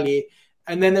know the value.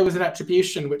 And then there was an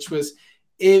attribution, which was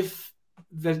if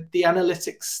the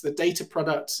analytics, the data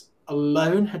product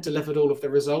alone had delivered all of the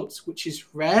results, which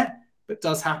is rare but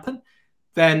does happen,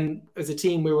 then as a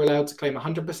team we were allowed to claim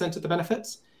 100% of the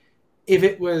benefits. If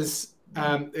it was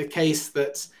a case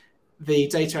that the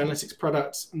data analytics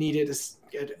product needed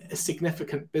a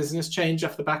significant business change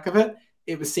off the back of it,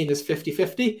 it was seen as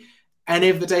 50-50. And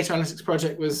if the data analytics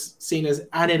project was seen as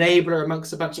an enabler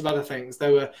amongst a bunch of other things,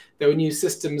 there were new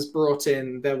systems brought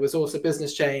in, there was also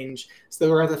business change, so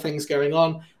there were other things going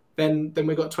on, then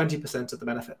we got 20% of the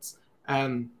benefits,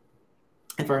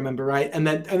 if I remember right. And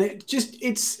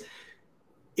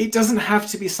it doesn't have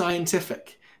to be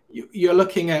scientific. You're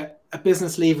looking at a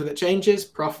business lever that changes: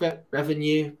 profit,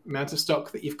 revenue, amount of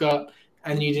stock that you've got,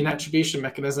 and you need an attribution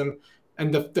mechanism.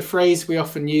 And the phrase we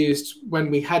often used when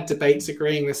we had debates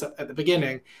agreeing this at the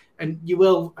beginning, and you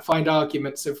will find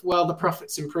arguments of, well, the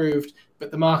profit's improved, but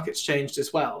the market's changed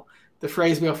as well. The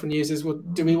phrase we often use is, well,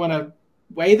 do we want to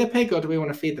weigh the pig or do we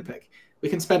want to feed the pig? We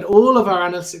can spend all of our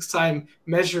analytics time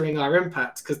measuring our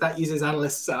impact because that uses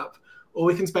analysts up, or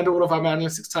we can spend all of our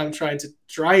analytics time trying to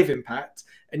drive impact,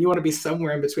 and you want to be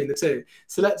somewhere in between the two.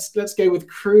 So let's go with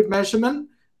crude measurement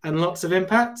and lots of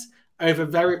impact over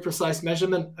very precise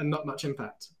measurement and not much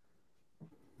impact.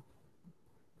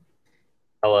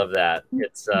 I love that.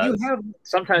 It's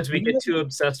sometimes we get too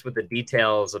obsessed with the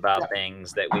details about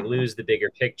things that we lose the bigger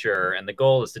picture, and the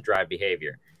goal is to drive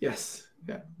behavior. Yes.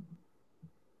 Yeah.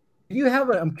 Do you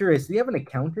have I'm curious, do you have an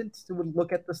accountant who would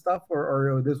look at the stuff,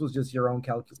 or this was just your own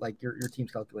like your team's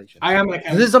calculation? I am an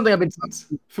accountant. This is something I've been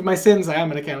for my sins. I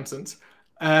am an accountant.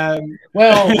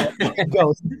 Well,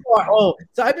 go.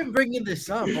 So I've been bringing this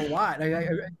up a lot.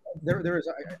 There's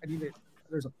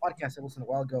a podcast I listened to a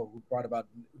while ago who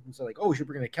said like, oh, we should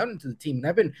bring an accountant to the team, and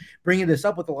I've been bringing this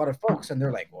up with a lot of folks, and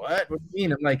they're like, what do you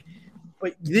mean? I'm like,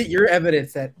 but your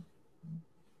evidence that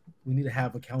we need to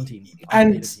have accounting.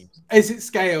 And as it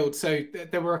scaled, so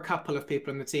there were a couple of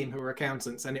people in the team who were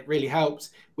accountants, and it really helped.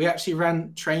 We actually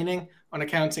ran training on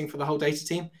accounting for the whole data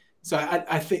team. So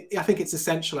I think it's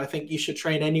essential. I think you should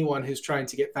train anyone who's trying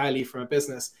to get value from a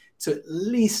business to at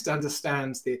least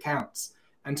understand the accounts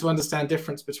and to understand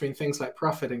difference between things like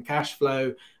profit and cash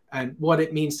flow and what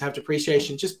it means to have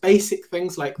depreciation, just basic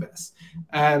things like this.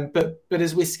 But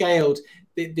as we scaled,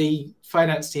 the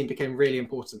finance team became really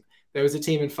important. There was a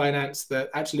team in finance that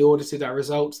actually audited our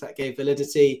results, that gave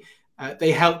validity.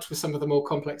 They helped with some of the more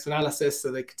complex analysis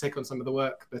so they could take on some of the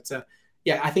work. But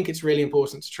I think it's really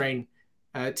important to train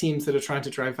teams that are trying to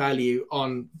drive value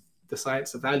on the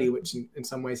science of value, which in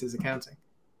some ways is accounting.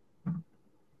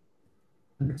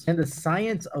 And the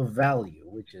science of value,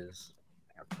 which is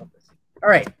all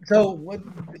right. So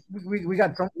we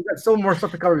got some more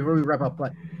stuff to cover before we wrap up.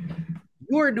 But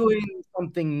you are doing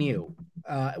something new,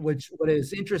 which what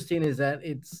is interesting is that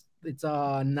it's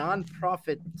a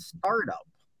nonprofit startup.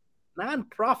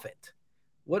 Nonprofit.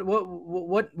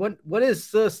 What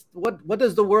is this? What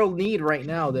does the world need right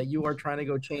now that you are trying to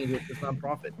go change with this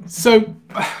nonprofit? So,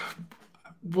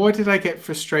 what did I get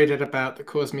frustrated about that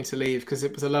caused me to leave? Because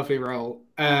it was a lovely role.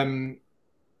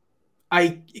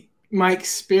 My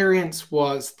experience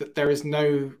was that there is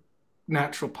no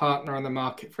natural partner on the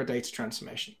market for data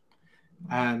transformation,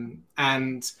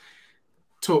 and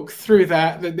talk through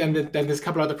that. Then there's a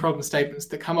couple other problem statements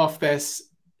that come off this.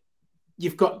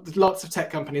 You've got lots of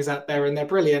tech companies out there and they're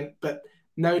brilliant, but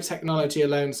no technology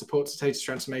alone supports data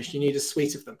transformation. You need a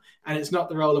suite of them. And it's not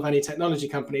the role of any technology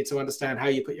company to understand how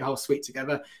you put your whole suite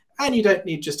together. And you don't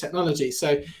need just technology.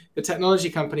 So the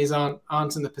technology companies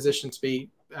aren't in the position to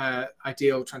be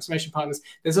ideal transformation partners.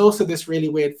 There's also this really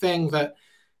weird thing that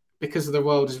because of the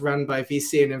world is run by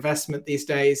VC and investment these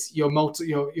days, your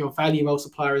value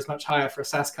multiplier is much higher for a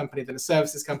SaaS company than a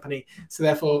services company. So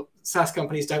therefore, SaaS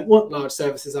companies don't want large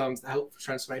services arms that help for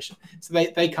transformation. So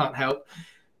they can't help.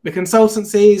 The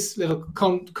consultancies, little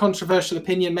controversial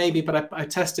opinion maybe, but I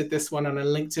tested this one on a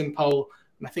LinkedIn poll,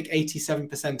 and I think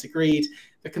 87% agreed.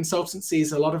 The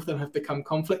consultancies, a lot of them have become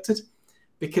conflicted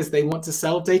because they want to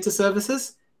sell data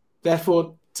services.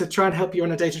 Therefore, to try and help you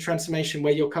on a data transformation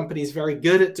where your company is very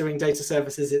good at doing data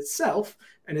services itself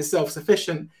and is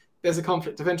self-sufficient, there's a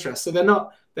conflict of interest. So they're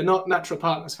not natural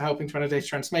partners for helping to run data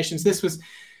transformations. This was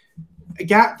a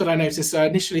gap that I noticed. So I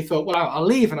initially thought, well, I'll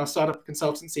leave and I'll start up a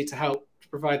consultancy to help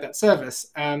provide that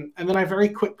service. And then I very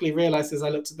quickly realized as I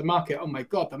looked at the market, oh my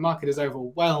God, the market is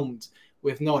overwhelmed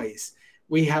with noise.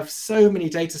 We have so many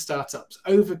data startups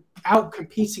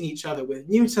out-competing each other with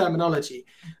new terminology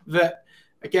that,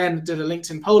 again, did a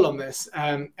LinkedIn poll on this,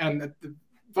 and the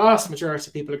vast majority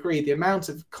of people agree the amount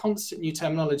of constant new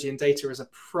terminology in data is a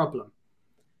problem.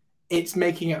 It's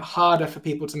making it harder for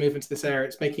people to move into this area.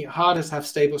 It's making it harder to have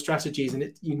stable strategies,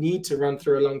 and you need to run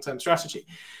through a long-term strategy.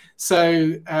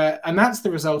 So, and that's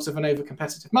the result of an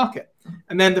over-competitive market.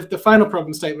 And then the final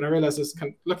problem statement I realized as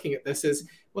kind of looking at this is,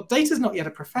 well, data is not yet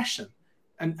a profession.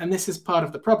 And this is part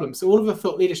of the problem. So all of the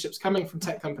thought leadership's coming from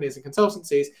tech companies and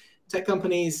consultancies. Tech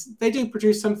companies, they do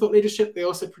produce some thought leadership. They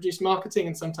also produce marketing,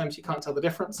 and sometimes you can't tell the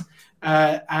difference.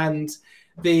 And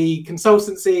The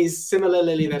consultancies,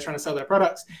 similarly, they're trying to sell their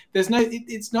products.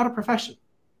 It's not a profession.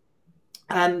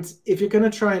 And if you're going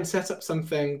to try and set up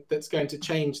something that's going to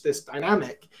change this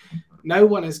dynamic, no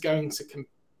one is going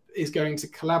to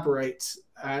collaborate,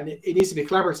 and it needs to be a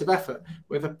collaborative effort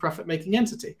with a profit-making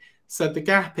entity. So the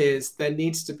gap is there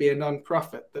needs to be a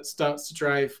non-profit that starts to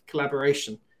drive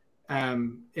collaboration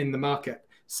in the market,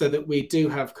 so that we do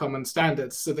have common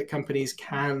standards, so that companies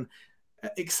can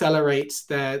accelerate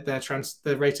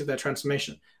the rate of their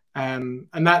transformation. And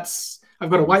that's, I've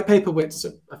got a white paper which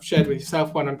I've shared with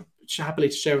yourself, one I'm happily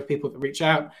to share with people that reach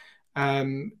out,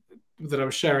 that I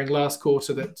was sharing last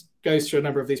quarter, that goes through a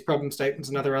number of these problem statements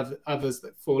and others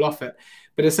that fall off it.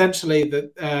 But essentially,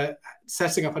 that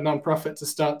setting up a non-profit to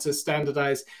start to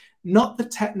standardize, not the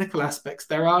technical aspects.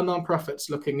 There are non-profits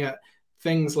looking at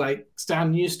things like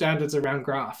new standards around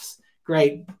graphs.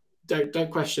 Great,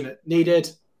 don't question it.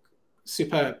 Needed,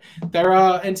 superb. There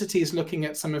are entities looking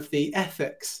at some of the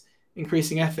ethics,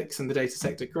 increasing ethics in the data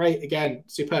sector. Great, again,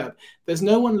 superb. There's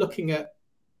no one looking at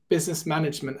business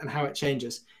management and how it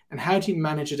changes. And how do you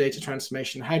manage a data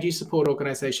transformation? How do you support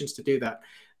organizations to do that?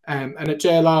 And at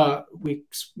JLR, we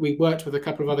worked with a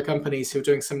couple of other companies who were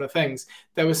doing similar things.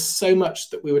 There was so much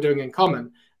that we were doing in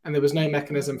common, and there was no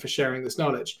mechanism for sharing this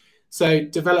knowledge. So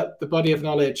develop the body of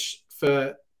knowledge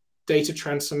for data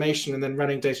transformation and then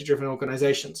running data-driven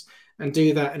organizations, and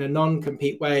do that in a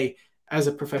non-compete way as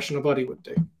a professional body would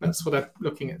do. That's what I'm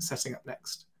looking at setting up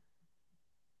next.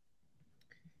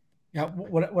 Yeah,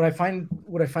 what I find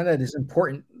that is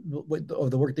important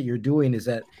of the work that you're doing is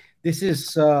that this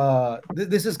is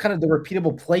kind of the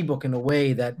repeatable playbook in a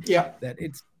way that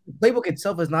it's the playbook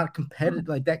itself is not competitive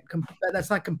like that. That's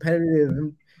not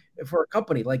competitive for a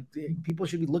company. Like, people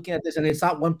should be looking at this, and it's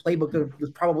not one playbook that was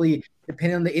probably,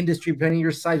 depending on the industry, depending on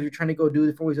your size, you're trying to go do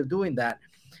different ways of doing that.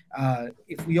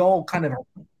 If we all kind of are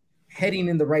heading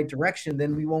in the right direction,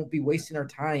 then we won't be wasting our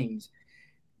times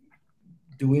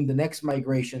doing the next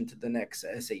migration to the next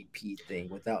SAP thing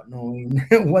without knowing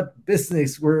what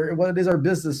is our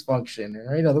business function,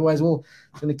 right? Otherwise, we're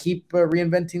going to keep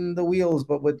reinventing the wheels,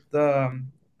 but with I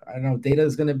don't know, data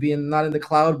is going to be not in the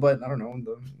cloud, but I don't know, in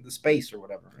the space or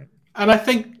whatever, right? And I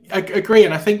agree,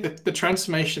 and I think that the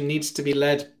transformation needs to be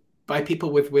led by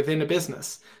people within a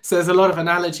business. So there's a lot of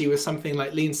analogy with something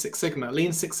like Lean Six Sigma.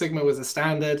 Lean Six Sigma was a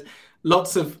standard.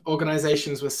 Lots of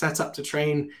organizations were set up to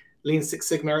train Lean Six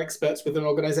Sigma experts within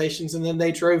organizations, and then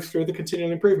they drove through the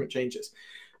continual improvement changes.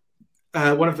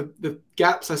 One of the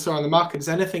gaps I saw on the market is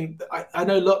anything. I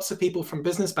know lots of people from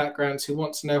business backgrounds who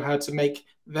want to know how to make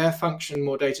their function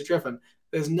more data-driven.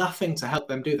 There's nothing to help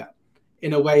them do that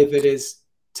in a way that is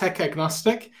tech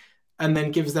agnostic and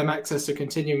then gives them access to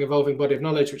continuing evolving body of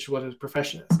knowledge, which is what a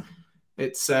profession is.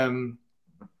 It's starting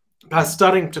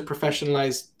to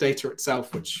professionalize data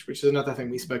itself, which is another thing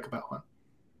we spoke about, Juan.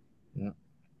 Yeah.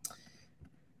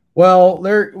 Well,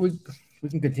 we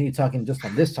can continue talking just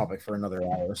on this topic for another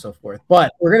hour or so forth,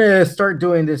 but we're gonna start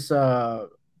doing this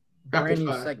brand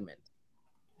new segment.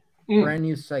 Brand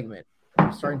new segment.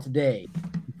 We're starting today.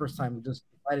 First time, we just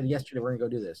decided yesterday we're gonna go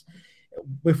do this.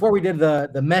 Before we did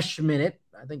the mesh minute,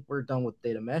 I think we're done with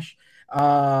data mesh.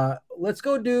 Let's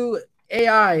go do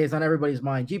AI is on everybody's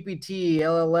mind. GPT,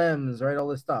 LLMs, right? All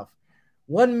this stuff.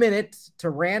 1 minute to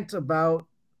rant about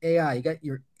AI. You got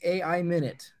your AI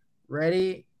minute.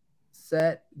 Ready,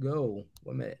 set, go.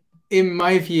 1 minute. In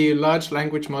my view, large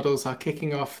language models are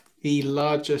kicking off the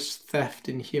largest theft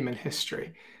in human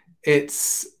history.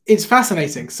 It's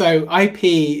fascinating. So IP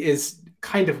is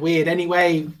kind of weird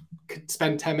anyway. Could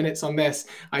spend 10 minutes on this.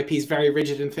 IP is very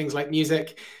rigid in things like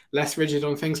music, less rigid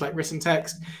on things like written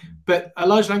text. But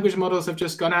large language models have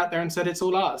just gone out there and said it's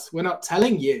all ours. We're not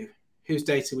telling you whose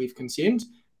data we've consumed,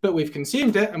 but we've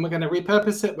consumed it and we're going to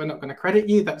repurpose it. We're not going to credit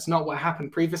you. That's not what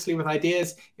happened previously with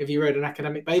ideas. If you wrote an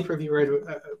academic paper, if you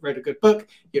wrote a good book,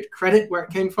 you'd credit where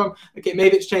it came from. Okay,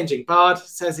 maybe it's changing. Bard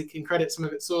says it can credit some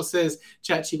of its sources.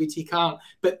 ChatGPT can't.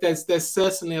 But there's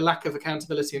certainly a lack of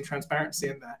accountability and transparency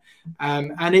in there.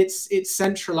 And it's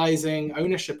centralizing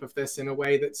ownership of this in a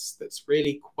way that's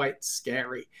really quite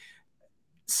scary.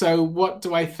 So what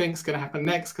do I think is going to happen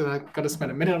next? Because I've got to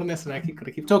spend a minute on this and I got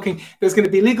to keep talking. There's going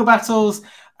to be legal battles,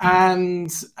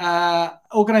 and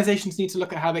organizations need to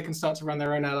look at how they can start to run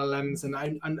their own LLMs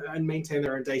and maintain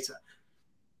their own data.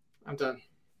 I'm done.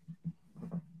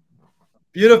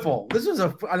 Beautiful. This was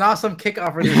an awesome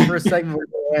kickoff for this first segment.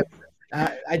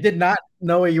 I did not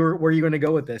know where you were going to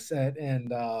go with this,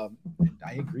 and I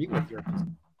agree with your.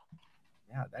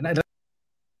 Yeah, and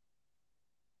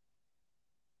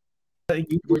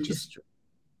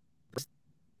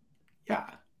yeah,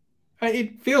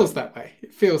 it feels that way.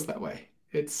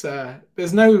 It's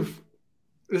there's no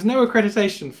There's no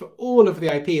accreditation for all of the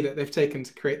IP that they've taken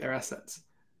to create their assets.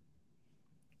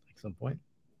 Excellent point.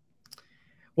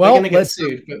 Well, they're going to get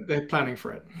sued, but they're planning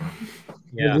for it.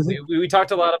 Yeah, we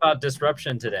talked a lot about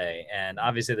disruption today, and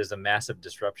obviously there's a massive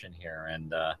disruption here,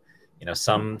 and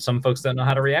some folks don't know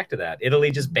how to react to that. Italy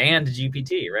just banned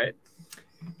GPT, right?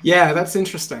 Yeah, that's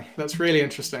interesting. That's really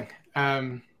interesting.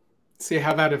 See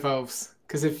how that evolves.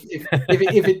 Because if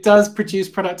it does produce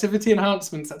productivity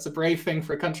enhancements, that's a brave thing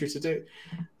for a country to do.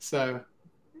 So,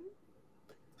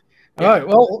 all right.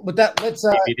 Well, with that,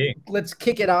 let's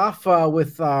kick it off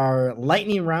with our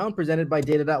lightning round presented by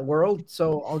Data.World.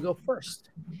 So I'll go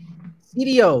first.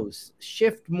 CDOs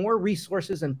shift more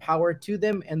resources and power to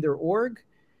them and their org.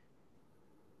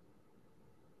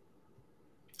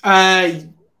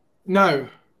 No.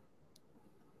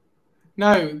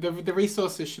 No, the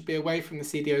resources should be away from the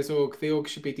CDO's org. The org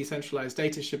should be decentralized.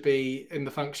 Data should be in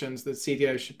the functions. The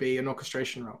CDO should be an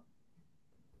orchestration role.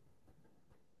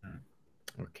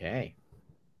 Okay.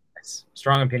 Nice.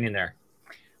 Strong opinion there.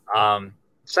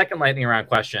 Second lightning round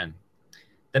question.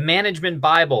 The Management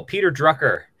Bible, Peter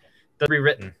Drucker, does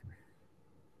rewritten?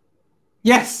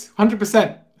 Yes,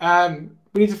 100%.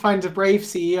 We need to find a brave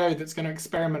CEO that's going to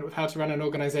experiment with how to run an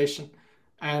organization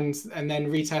and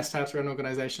then retest how to run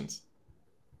organizations.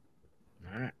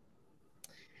 All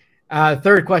right.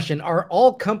 Third question. Are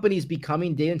all companies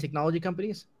becoming data and technology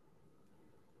companies?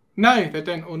 No, they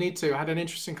don't all need to. I had an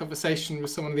interesting conversation with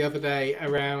someone the other day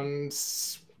around,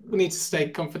 we need to stay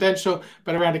confidential,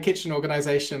 but around a kitchen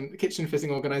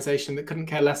fitting organization that couldn't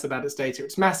care less about its data.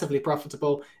 It's massively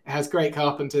profitable. It has great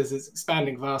carpenters. It's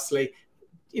expanding vastly.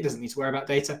 It doesn't need to worry about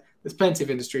data. There's plenty of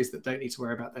industries that don't need to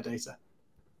worry about their data.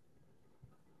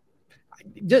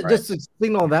 Just to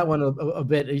signal that one a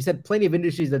bit, you said plenty of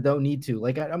industries that don't need to.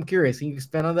 Like, I'm curious, can you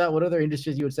expand on that? What other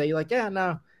industries you would say? You're like, yeah,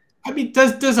 no. I mean,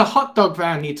 does a hot dog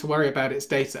van need to worry about its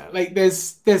data? Like,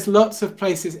 there's lots of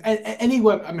places,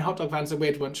 anywhere. I mean, hot dog van's a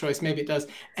weird one choice. Maybe it does.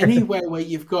 Anywhere where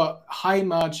you've got high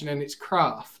margin in its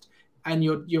craft, and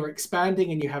you're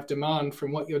expanding and you have demand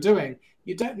from what you're doing,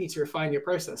 you don't need to refine your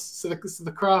process. So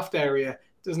the craft area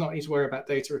does not need to worry about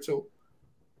data at all.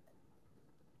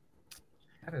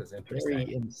 That is interesting.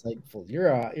 Very insightful. You're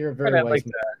a very wise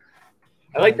man.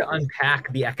 I like to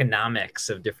unpack the economics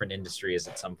of different industries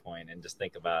at some point and just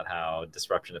think about how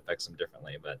disruption affects them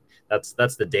differently. But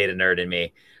that's the data nerd in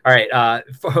me. All right,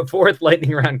 fourth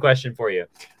lightning round question for you.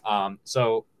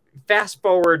 So fast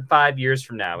forward 5 years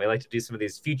from now, we like to do some of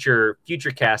these future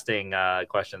casting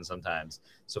questions sometimes.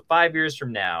 So 5 years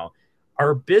from now,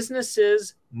 are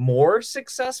businesses more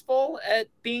successful at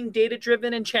being data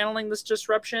driven and channeling this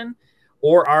disruption,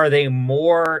 or are they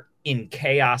more in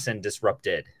chaos and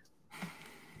disrupted?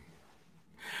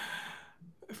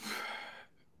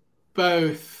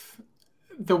 Both.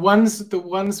 The ones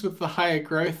with the higher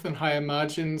growth and higher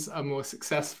margins are more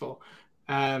successful.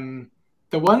 The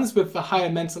ones with the higher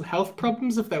mental health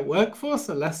problems of their workforce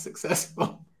are less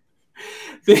successful.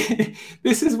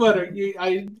 This is what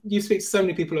you speak to so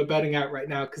many people who are burning out right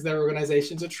now because their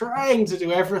organizations are trying to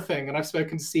do everything. And I've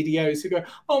spoken to CDOs who go,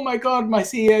 oh my God, my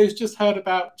CEO's just heard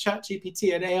about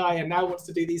ChatGPT and AI and now wants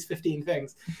to do these 15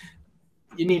 things.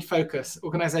 You need focus.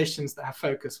 Organizations that have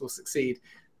focus will succeed.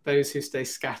 Those who stay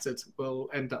scattered will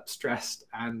end up stressed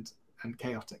and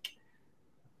chaotic.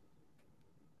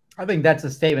 I think that's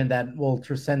a statement that will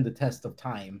transcend the test of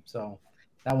time. So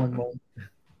that one won't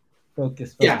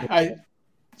focus. Yeah,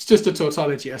 it's just a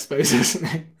tautology, I suppose,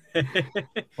 isn't it?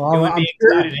 Well, it would be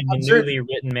included in your newly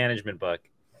written management book.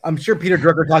 I'm sure Peter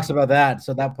Druker talks about that,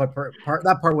 so that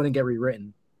part wouldn't get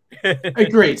rewritten.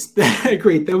 Agreed.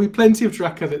 There'll be plenty of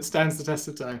Drucker that stands the test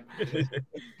of time.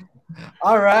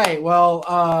 All right.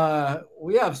 Well,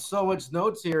 we have so much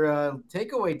notes here.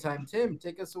 Takeaway time, Tim.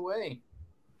 Take us away.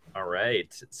 All right.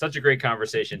 Such a great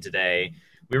conversation today.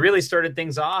 We really started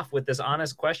things off with this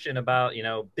honest question about,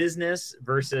 business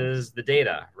versus the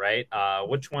data, right?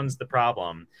 Which one's the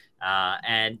problem?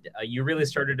 And you really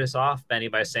started us off, Benny,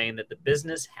 by saying that the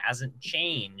business hasn't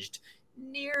changed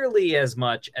nearly as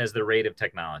much as the rate of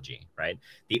technology, right?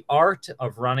 The art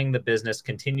of running the business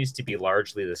continues to be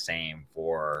largely the same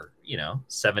for,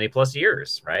 70 plus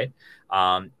years, right?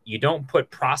 You don't put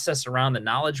process around the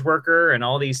knowledge worker and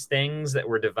all these things that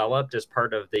were developed as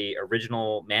part of the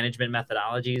original management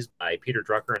methodologies by Peter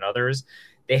Drucker and others.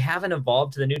 they haven't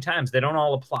evolved to the new times. They don't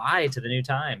all apply to the new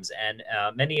times. And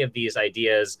many of these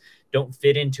ideas don't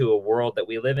fit into a world that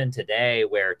we live in today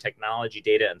where technology,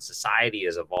 data, and society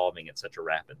is evolving at such a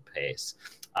rapid pace.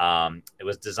 It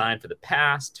was designed for the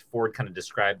past. Ford kind of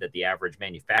described that the average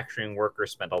manufacturing worker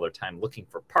spent all their time looking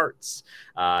for parts.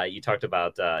 You talked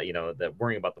about, the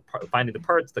worrying about finding the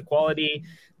parts, the quality,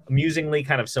 amusingly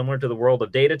kind of similar to the world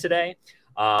of data today.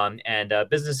 And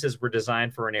businesses were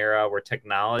designed for an era where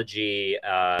technology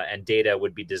and data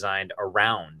would be designed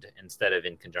around instead of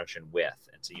in conjunction with.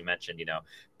 And so you mentioned,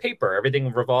 paper,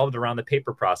 everything revolved around the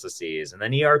paper processes. And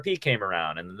then ERP came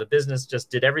around and the business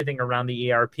just did everything around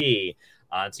the ERP.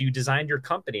 So you designed your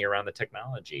company around the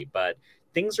technology. But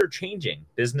things are changing.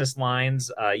 Business lines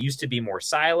used to be more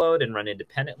siloed and run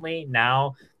independently.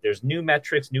 Now there's new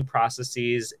metrics, new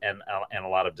processes, and a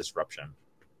lot of disruption.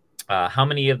 How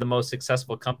many of the most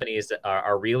successful companies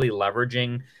are really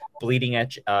leveraging bleeding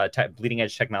edge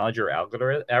technology or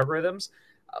algorithms?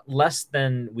 Less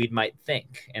than we might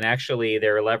think. And actually,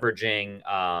 they're leveraging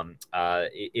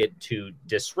it to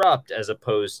disrupt as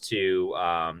opposed to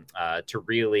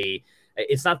really.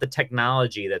 It's not the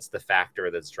technology that's the factor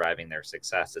that's driving their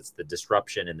success. It's the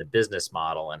disruption in the business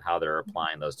model and how they're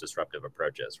applying those disruptive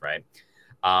approaches, right?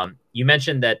 You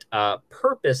mentioned that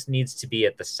purpose needs to be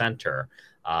at the center.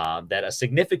 That a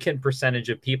significant percentage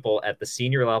of people at the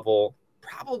senior level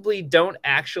probably don't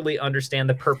actually understand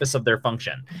the purpose of their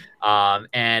function.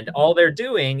 And all they're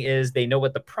doing is they know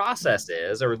what the process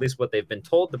is, or at least what they've been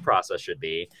told the process should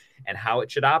be and how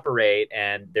it should operate.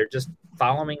 And they're just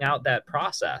following out that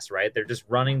process, right? They're just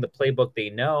running the playbook they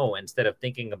know instead of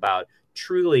thinking about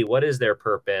truly what is their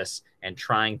purpose and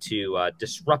trying to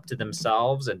disrupt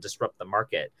themselves and disrupt the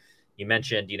market. You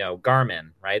mentioned, Garmin,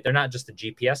 right? They're not just a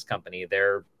GPS company.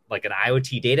 They're like an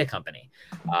IoT data company.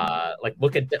 Like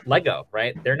look at Lego,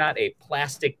 right? They're not a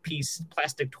plastic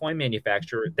toy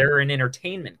manufacturer. They're an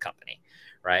entertainment company,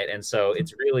 right? And so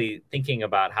it's really thinking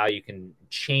about how you can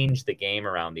change the game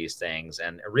around these things.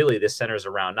 And really this centers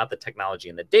around not the technology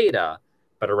and the data,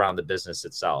 but around the business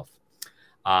itself.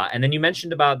 And then you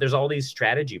mentioned about there's all these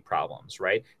strategy problems,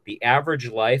 right? The average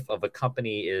life of a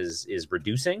company is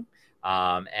reducing.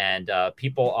 And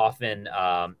people often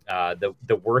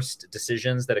the worst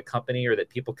decisions that a company or that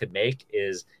people could make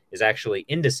is actually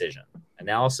indecision.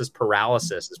 Analysis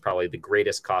paralysis is probably the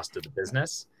greatest cost of the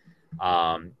business.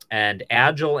 And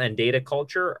agile and data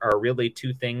culture are really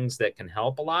two things that can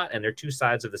help a lot, and they're two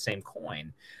sides of the same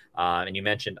coin. And you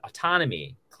mentioned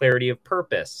autonomy, clarity of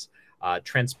purpose,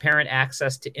 transparent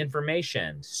access to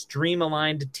information,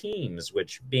 stream-aligned teams,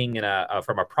 which being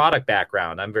from a product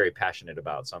background, I'm very passionate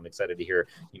about. So I'm excited to hear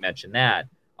you mention that.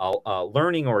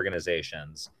 Learning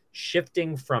organizations,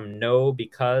 shifting from no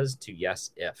because to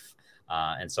yes if.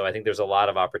 And so I think there's a lot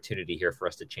of opportunity here for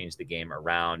us to change the game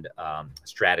around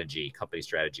strategy, company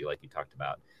strategy, like you talked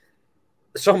about.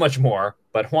 So much more.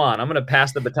 But Juan, I'm going to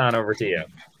pass the baton over to you.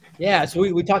 Yeah, so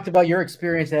we talked about your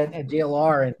experience at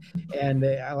JLR, and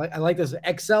I like this.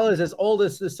 Excel is as old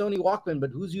as the Sony Walkman, but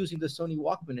who's using the Sony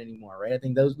Walkman anymore, right? I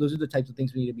think those are the types of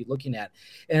things we need to be looking at.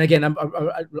 And again,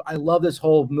 I love this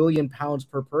whole £1 million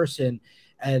per person.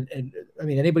 And I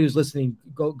mean, anybody who's listening,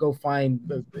 go find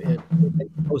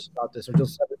post about this, or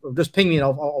just ping me, and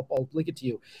I'll link it to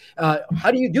you. How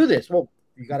do you do this? Well,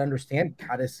 you got to understand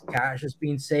how this cash is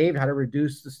being saved, how to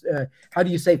reduce this. How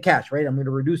do you save cash, right? I'm going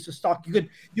to reduce the stock.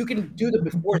 You can do the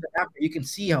before and after. You can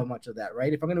see how much of that,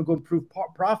 right? If I'm going to go improve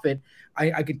profit,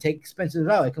 I could take expenses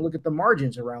out. I can look at the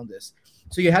margins around this.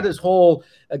 So you had this whole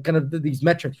kind of these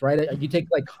metrics, right? You take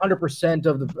like 100%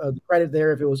 of the credit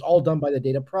there if it was all done by the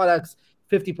data products.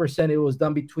 50% it was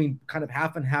done between kind of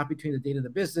half and half between the data and the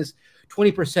business.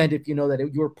 20% if you know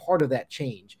that you're part of that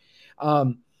change.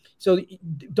 So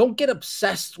don't get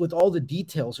obsessed with all the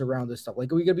details around this stuff.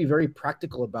 Like, we got to be very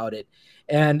practical about it.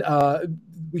 And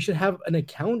we should have an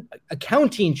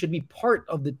accounting should be part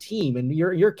of the team. And in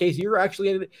your case, you're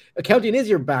actually, accounting is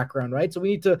your background, right? So we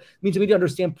need to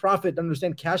understand profit,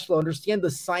 understand cash flow, understand the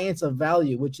science of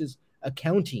value, which is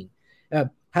accounting.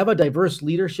 Have a diverse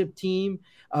leadership team.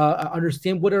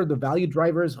 Understand what are the value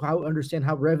drivers, understand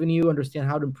how revenue, understand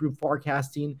how to improve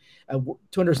forecasting,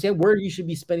 to understand where you should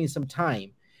be spending some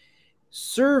time.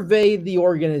 Survey the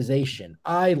organization.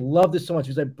 I love this so much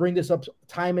because I bring this up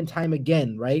time and time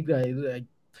again, right?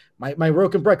 My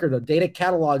broken record, the data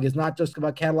catalog is not just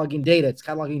about cataloging data. It's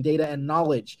cataloging data and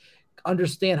knowledge.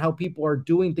 Understand how people are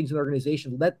doing things in the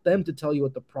organization. Let them to tell you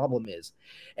what the problem is.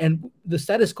 And the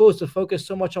status quo is to focus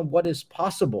so much on what is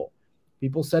possible.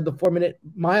 People said the 4-minute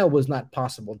mile was not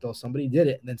possible until somebody did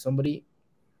it. And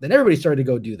then everybody started to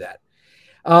go do that.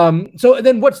 So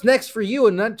then what's next for you,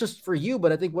 and not just for you,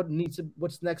 but I think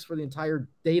what's next for the entire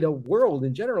data world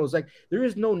in general is like, there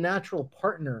is no natural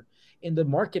partner in the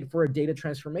market for a data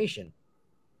transformation.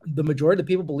 The majority of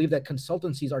the people believe that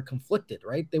consultancies are conflicted,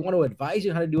 right? They want to advise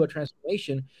you how to do a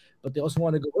transformation, but they also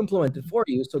want to go implement it for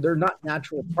you. So they're not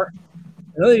natural partners.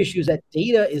 Another issue is that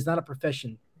data is not a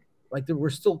profession. Like, we're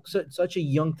still such a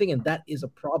young thing, and that is a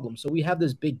problem. So we have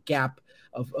this big gap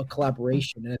of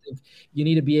collaboration, and I think you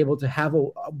need to be able to have a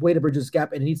way to bridge this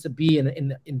gap, and it needs to be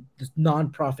in this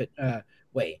nonprofit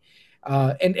way.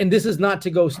 And this is not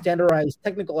to go standardize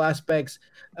technical aspects.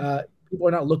 People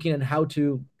are not looking at how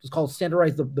to, it's called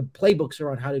standardize the playbooks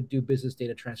around how to do business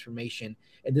data transformation.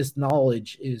 And this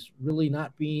knowledge is really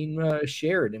not being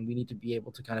shared, and we need to be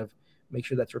able to kind of make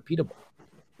sure that's repeatable.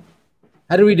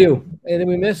 How did we do? Anything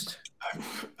we missed?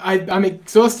 I'm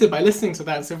exhausted by listening to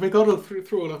that. So if we got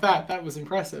through all of that, that was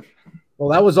impressive. Well,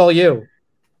 that was all you.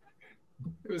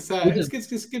 It was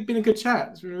it's been a good chat.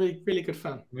 It's been really, really good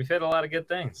fun. We've hit a lot of good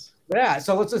things. Yeah,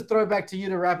 so let's just throw it back to you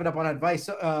to wrap it up on advice.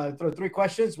 Throw 3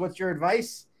 questions. What's your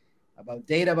advice about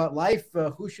data, about life?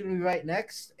 Who should we invite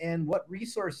next? And what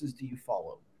resources do you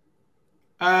follow?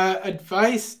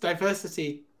 Advice,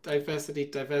 diversity. It's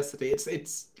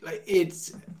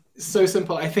so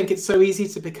simple. I think it's so easy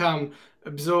to become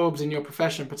absorbed in your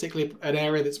profession, particularly an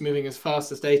area that's moving as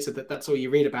fast as data, that's all you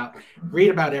read about.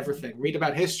 Read about everything. Read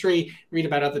about history, read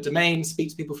about other domains, speak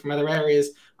to people from other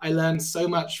areas. I learned so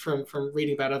much from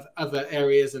reading about other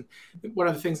areas. And one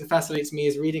of the things that fascinates me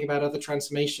is reading about other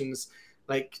transformations,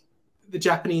 like the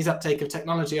Japanese uptake of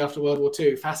technology after World War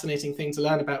II. Fascinating thing to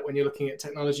learn about when you're looking at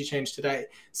technology change today.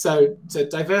 So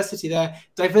diversity there,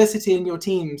 diversity in your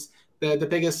teams. The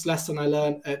biggest lesson I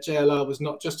learned at JLR was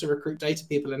not just to recruit data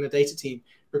people in a data team.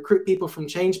 Recruit people from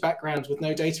change backgrounds with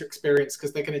no data experience,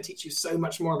 because they're going to teach you so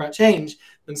much more about change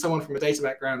than someone from a data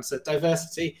background. So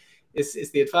diversity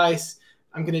is the advice.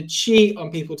 I'm going to cheat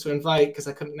on people to invite, because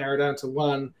I couldn't narrow down to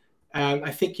one. I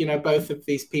think you know both of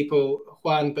these people,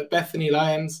 Juan, but Bethany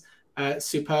Lyons,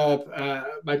 superb.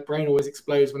 My brain always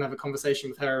explodes when I have a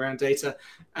conversation with her around data.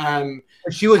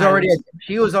 She's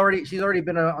already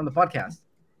been on the podcast.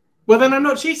 Well, then I'm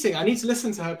not cheating. I need to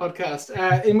listen to her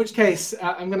podcast. In which case,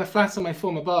 I'm going to flatter my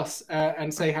former boss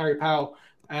and say Harry Powell,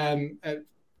 a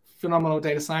phenomenal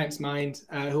data science mind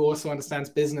who also understands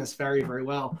business very, very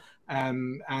well.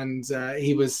 And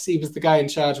he was the guy in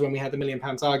charge when we had the £1 million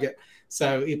target.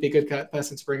 So he'd be a good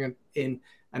person to bring in.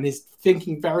 And he's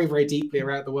thinking very, very deeply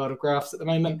around the world of graphs at the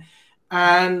moment.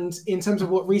 And in terms of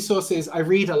what resources, I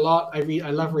read a lot.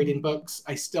 I love reading books.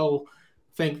 I still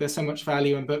think there's so much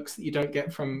value in books that you don't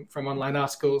get from online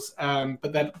articles.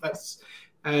 But that's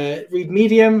read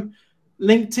Medium.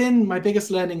 LinkedIn, my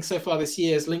biggest learning so far this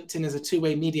year is LinkedIn is a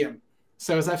two-way medium.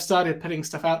 So as I've started putting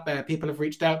stuff out there, people have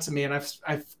reached out to me, and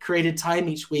I've created time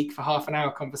each week for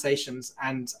half-an-hour conversations,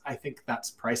 and I think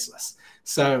that's priceless.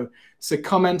 So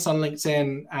comment on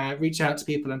LinkedIn, reach out to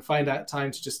people, and find out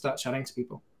time to just start chatting to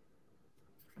people.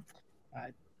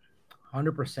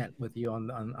 100% with you on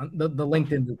the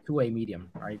LinkedIn, the two-way medium,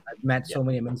 right? I've met so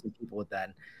many amazing people with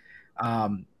that.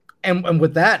 And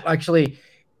with that, actually,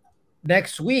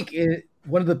 next week,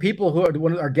 one of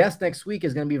our guests next week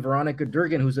is going to be Veronica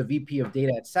Durgan, who's a VP of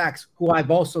data at Saks, who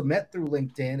I've also met through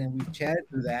LinkedIn, and we've chatted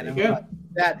through that.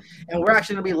 And we're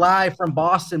actually going to be live from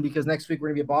Boston, because next week we're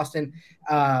going to be in Boston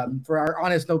for our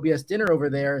Honest No BS dinner over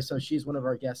there. So she's one of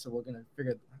our guests, so we're going to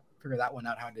figure that one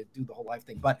out, how to do the whole live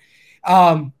thing. But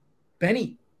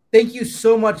Benny, thank you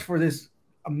so much for this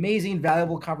amazing,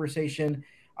 valuable conversation.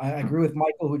 I agree with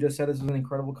Michael, who just said this was an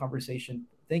incredible conversation.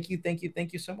 Thank you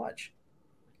so much.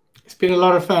 It's been a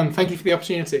lot of fun. Thank you for the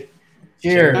opportunity.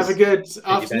 Cheers. Have a good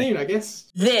afternoon, I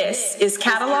guess. This is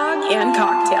Catalog and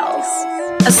Cocktails.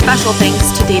 A special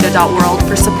thanks to Data.World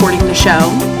for supporting the show,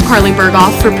 Carly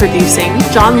Berghoff for producing,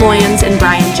 John Loyens and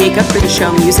Brian Jacob for the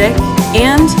show music,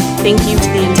 and thank you to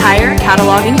the entire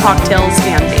Catalog and Cocktails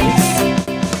fan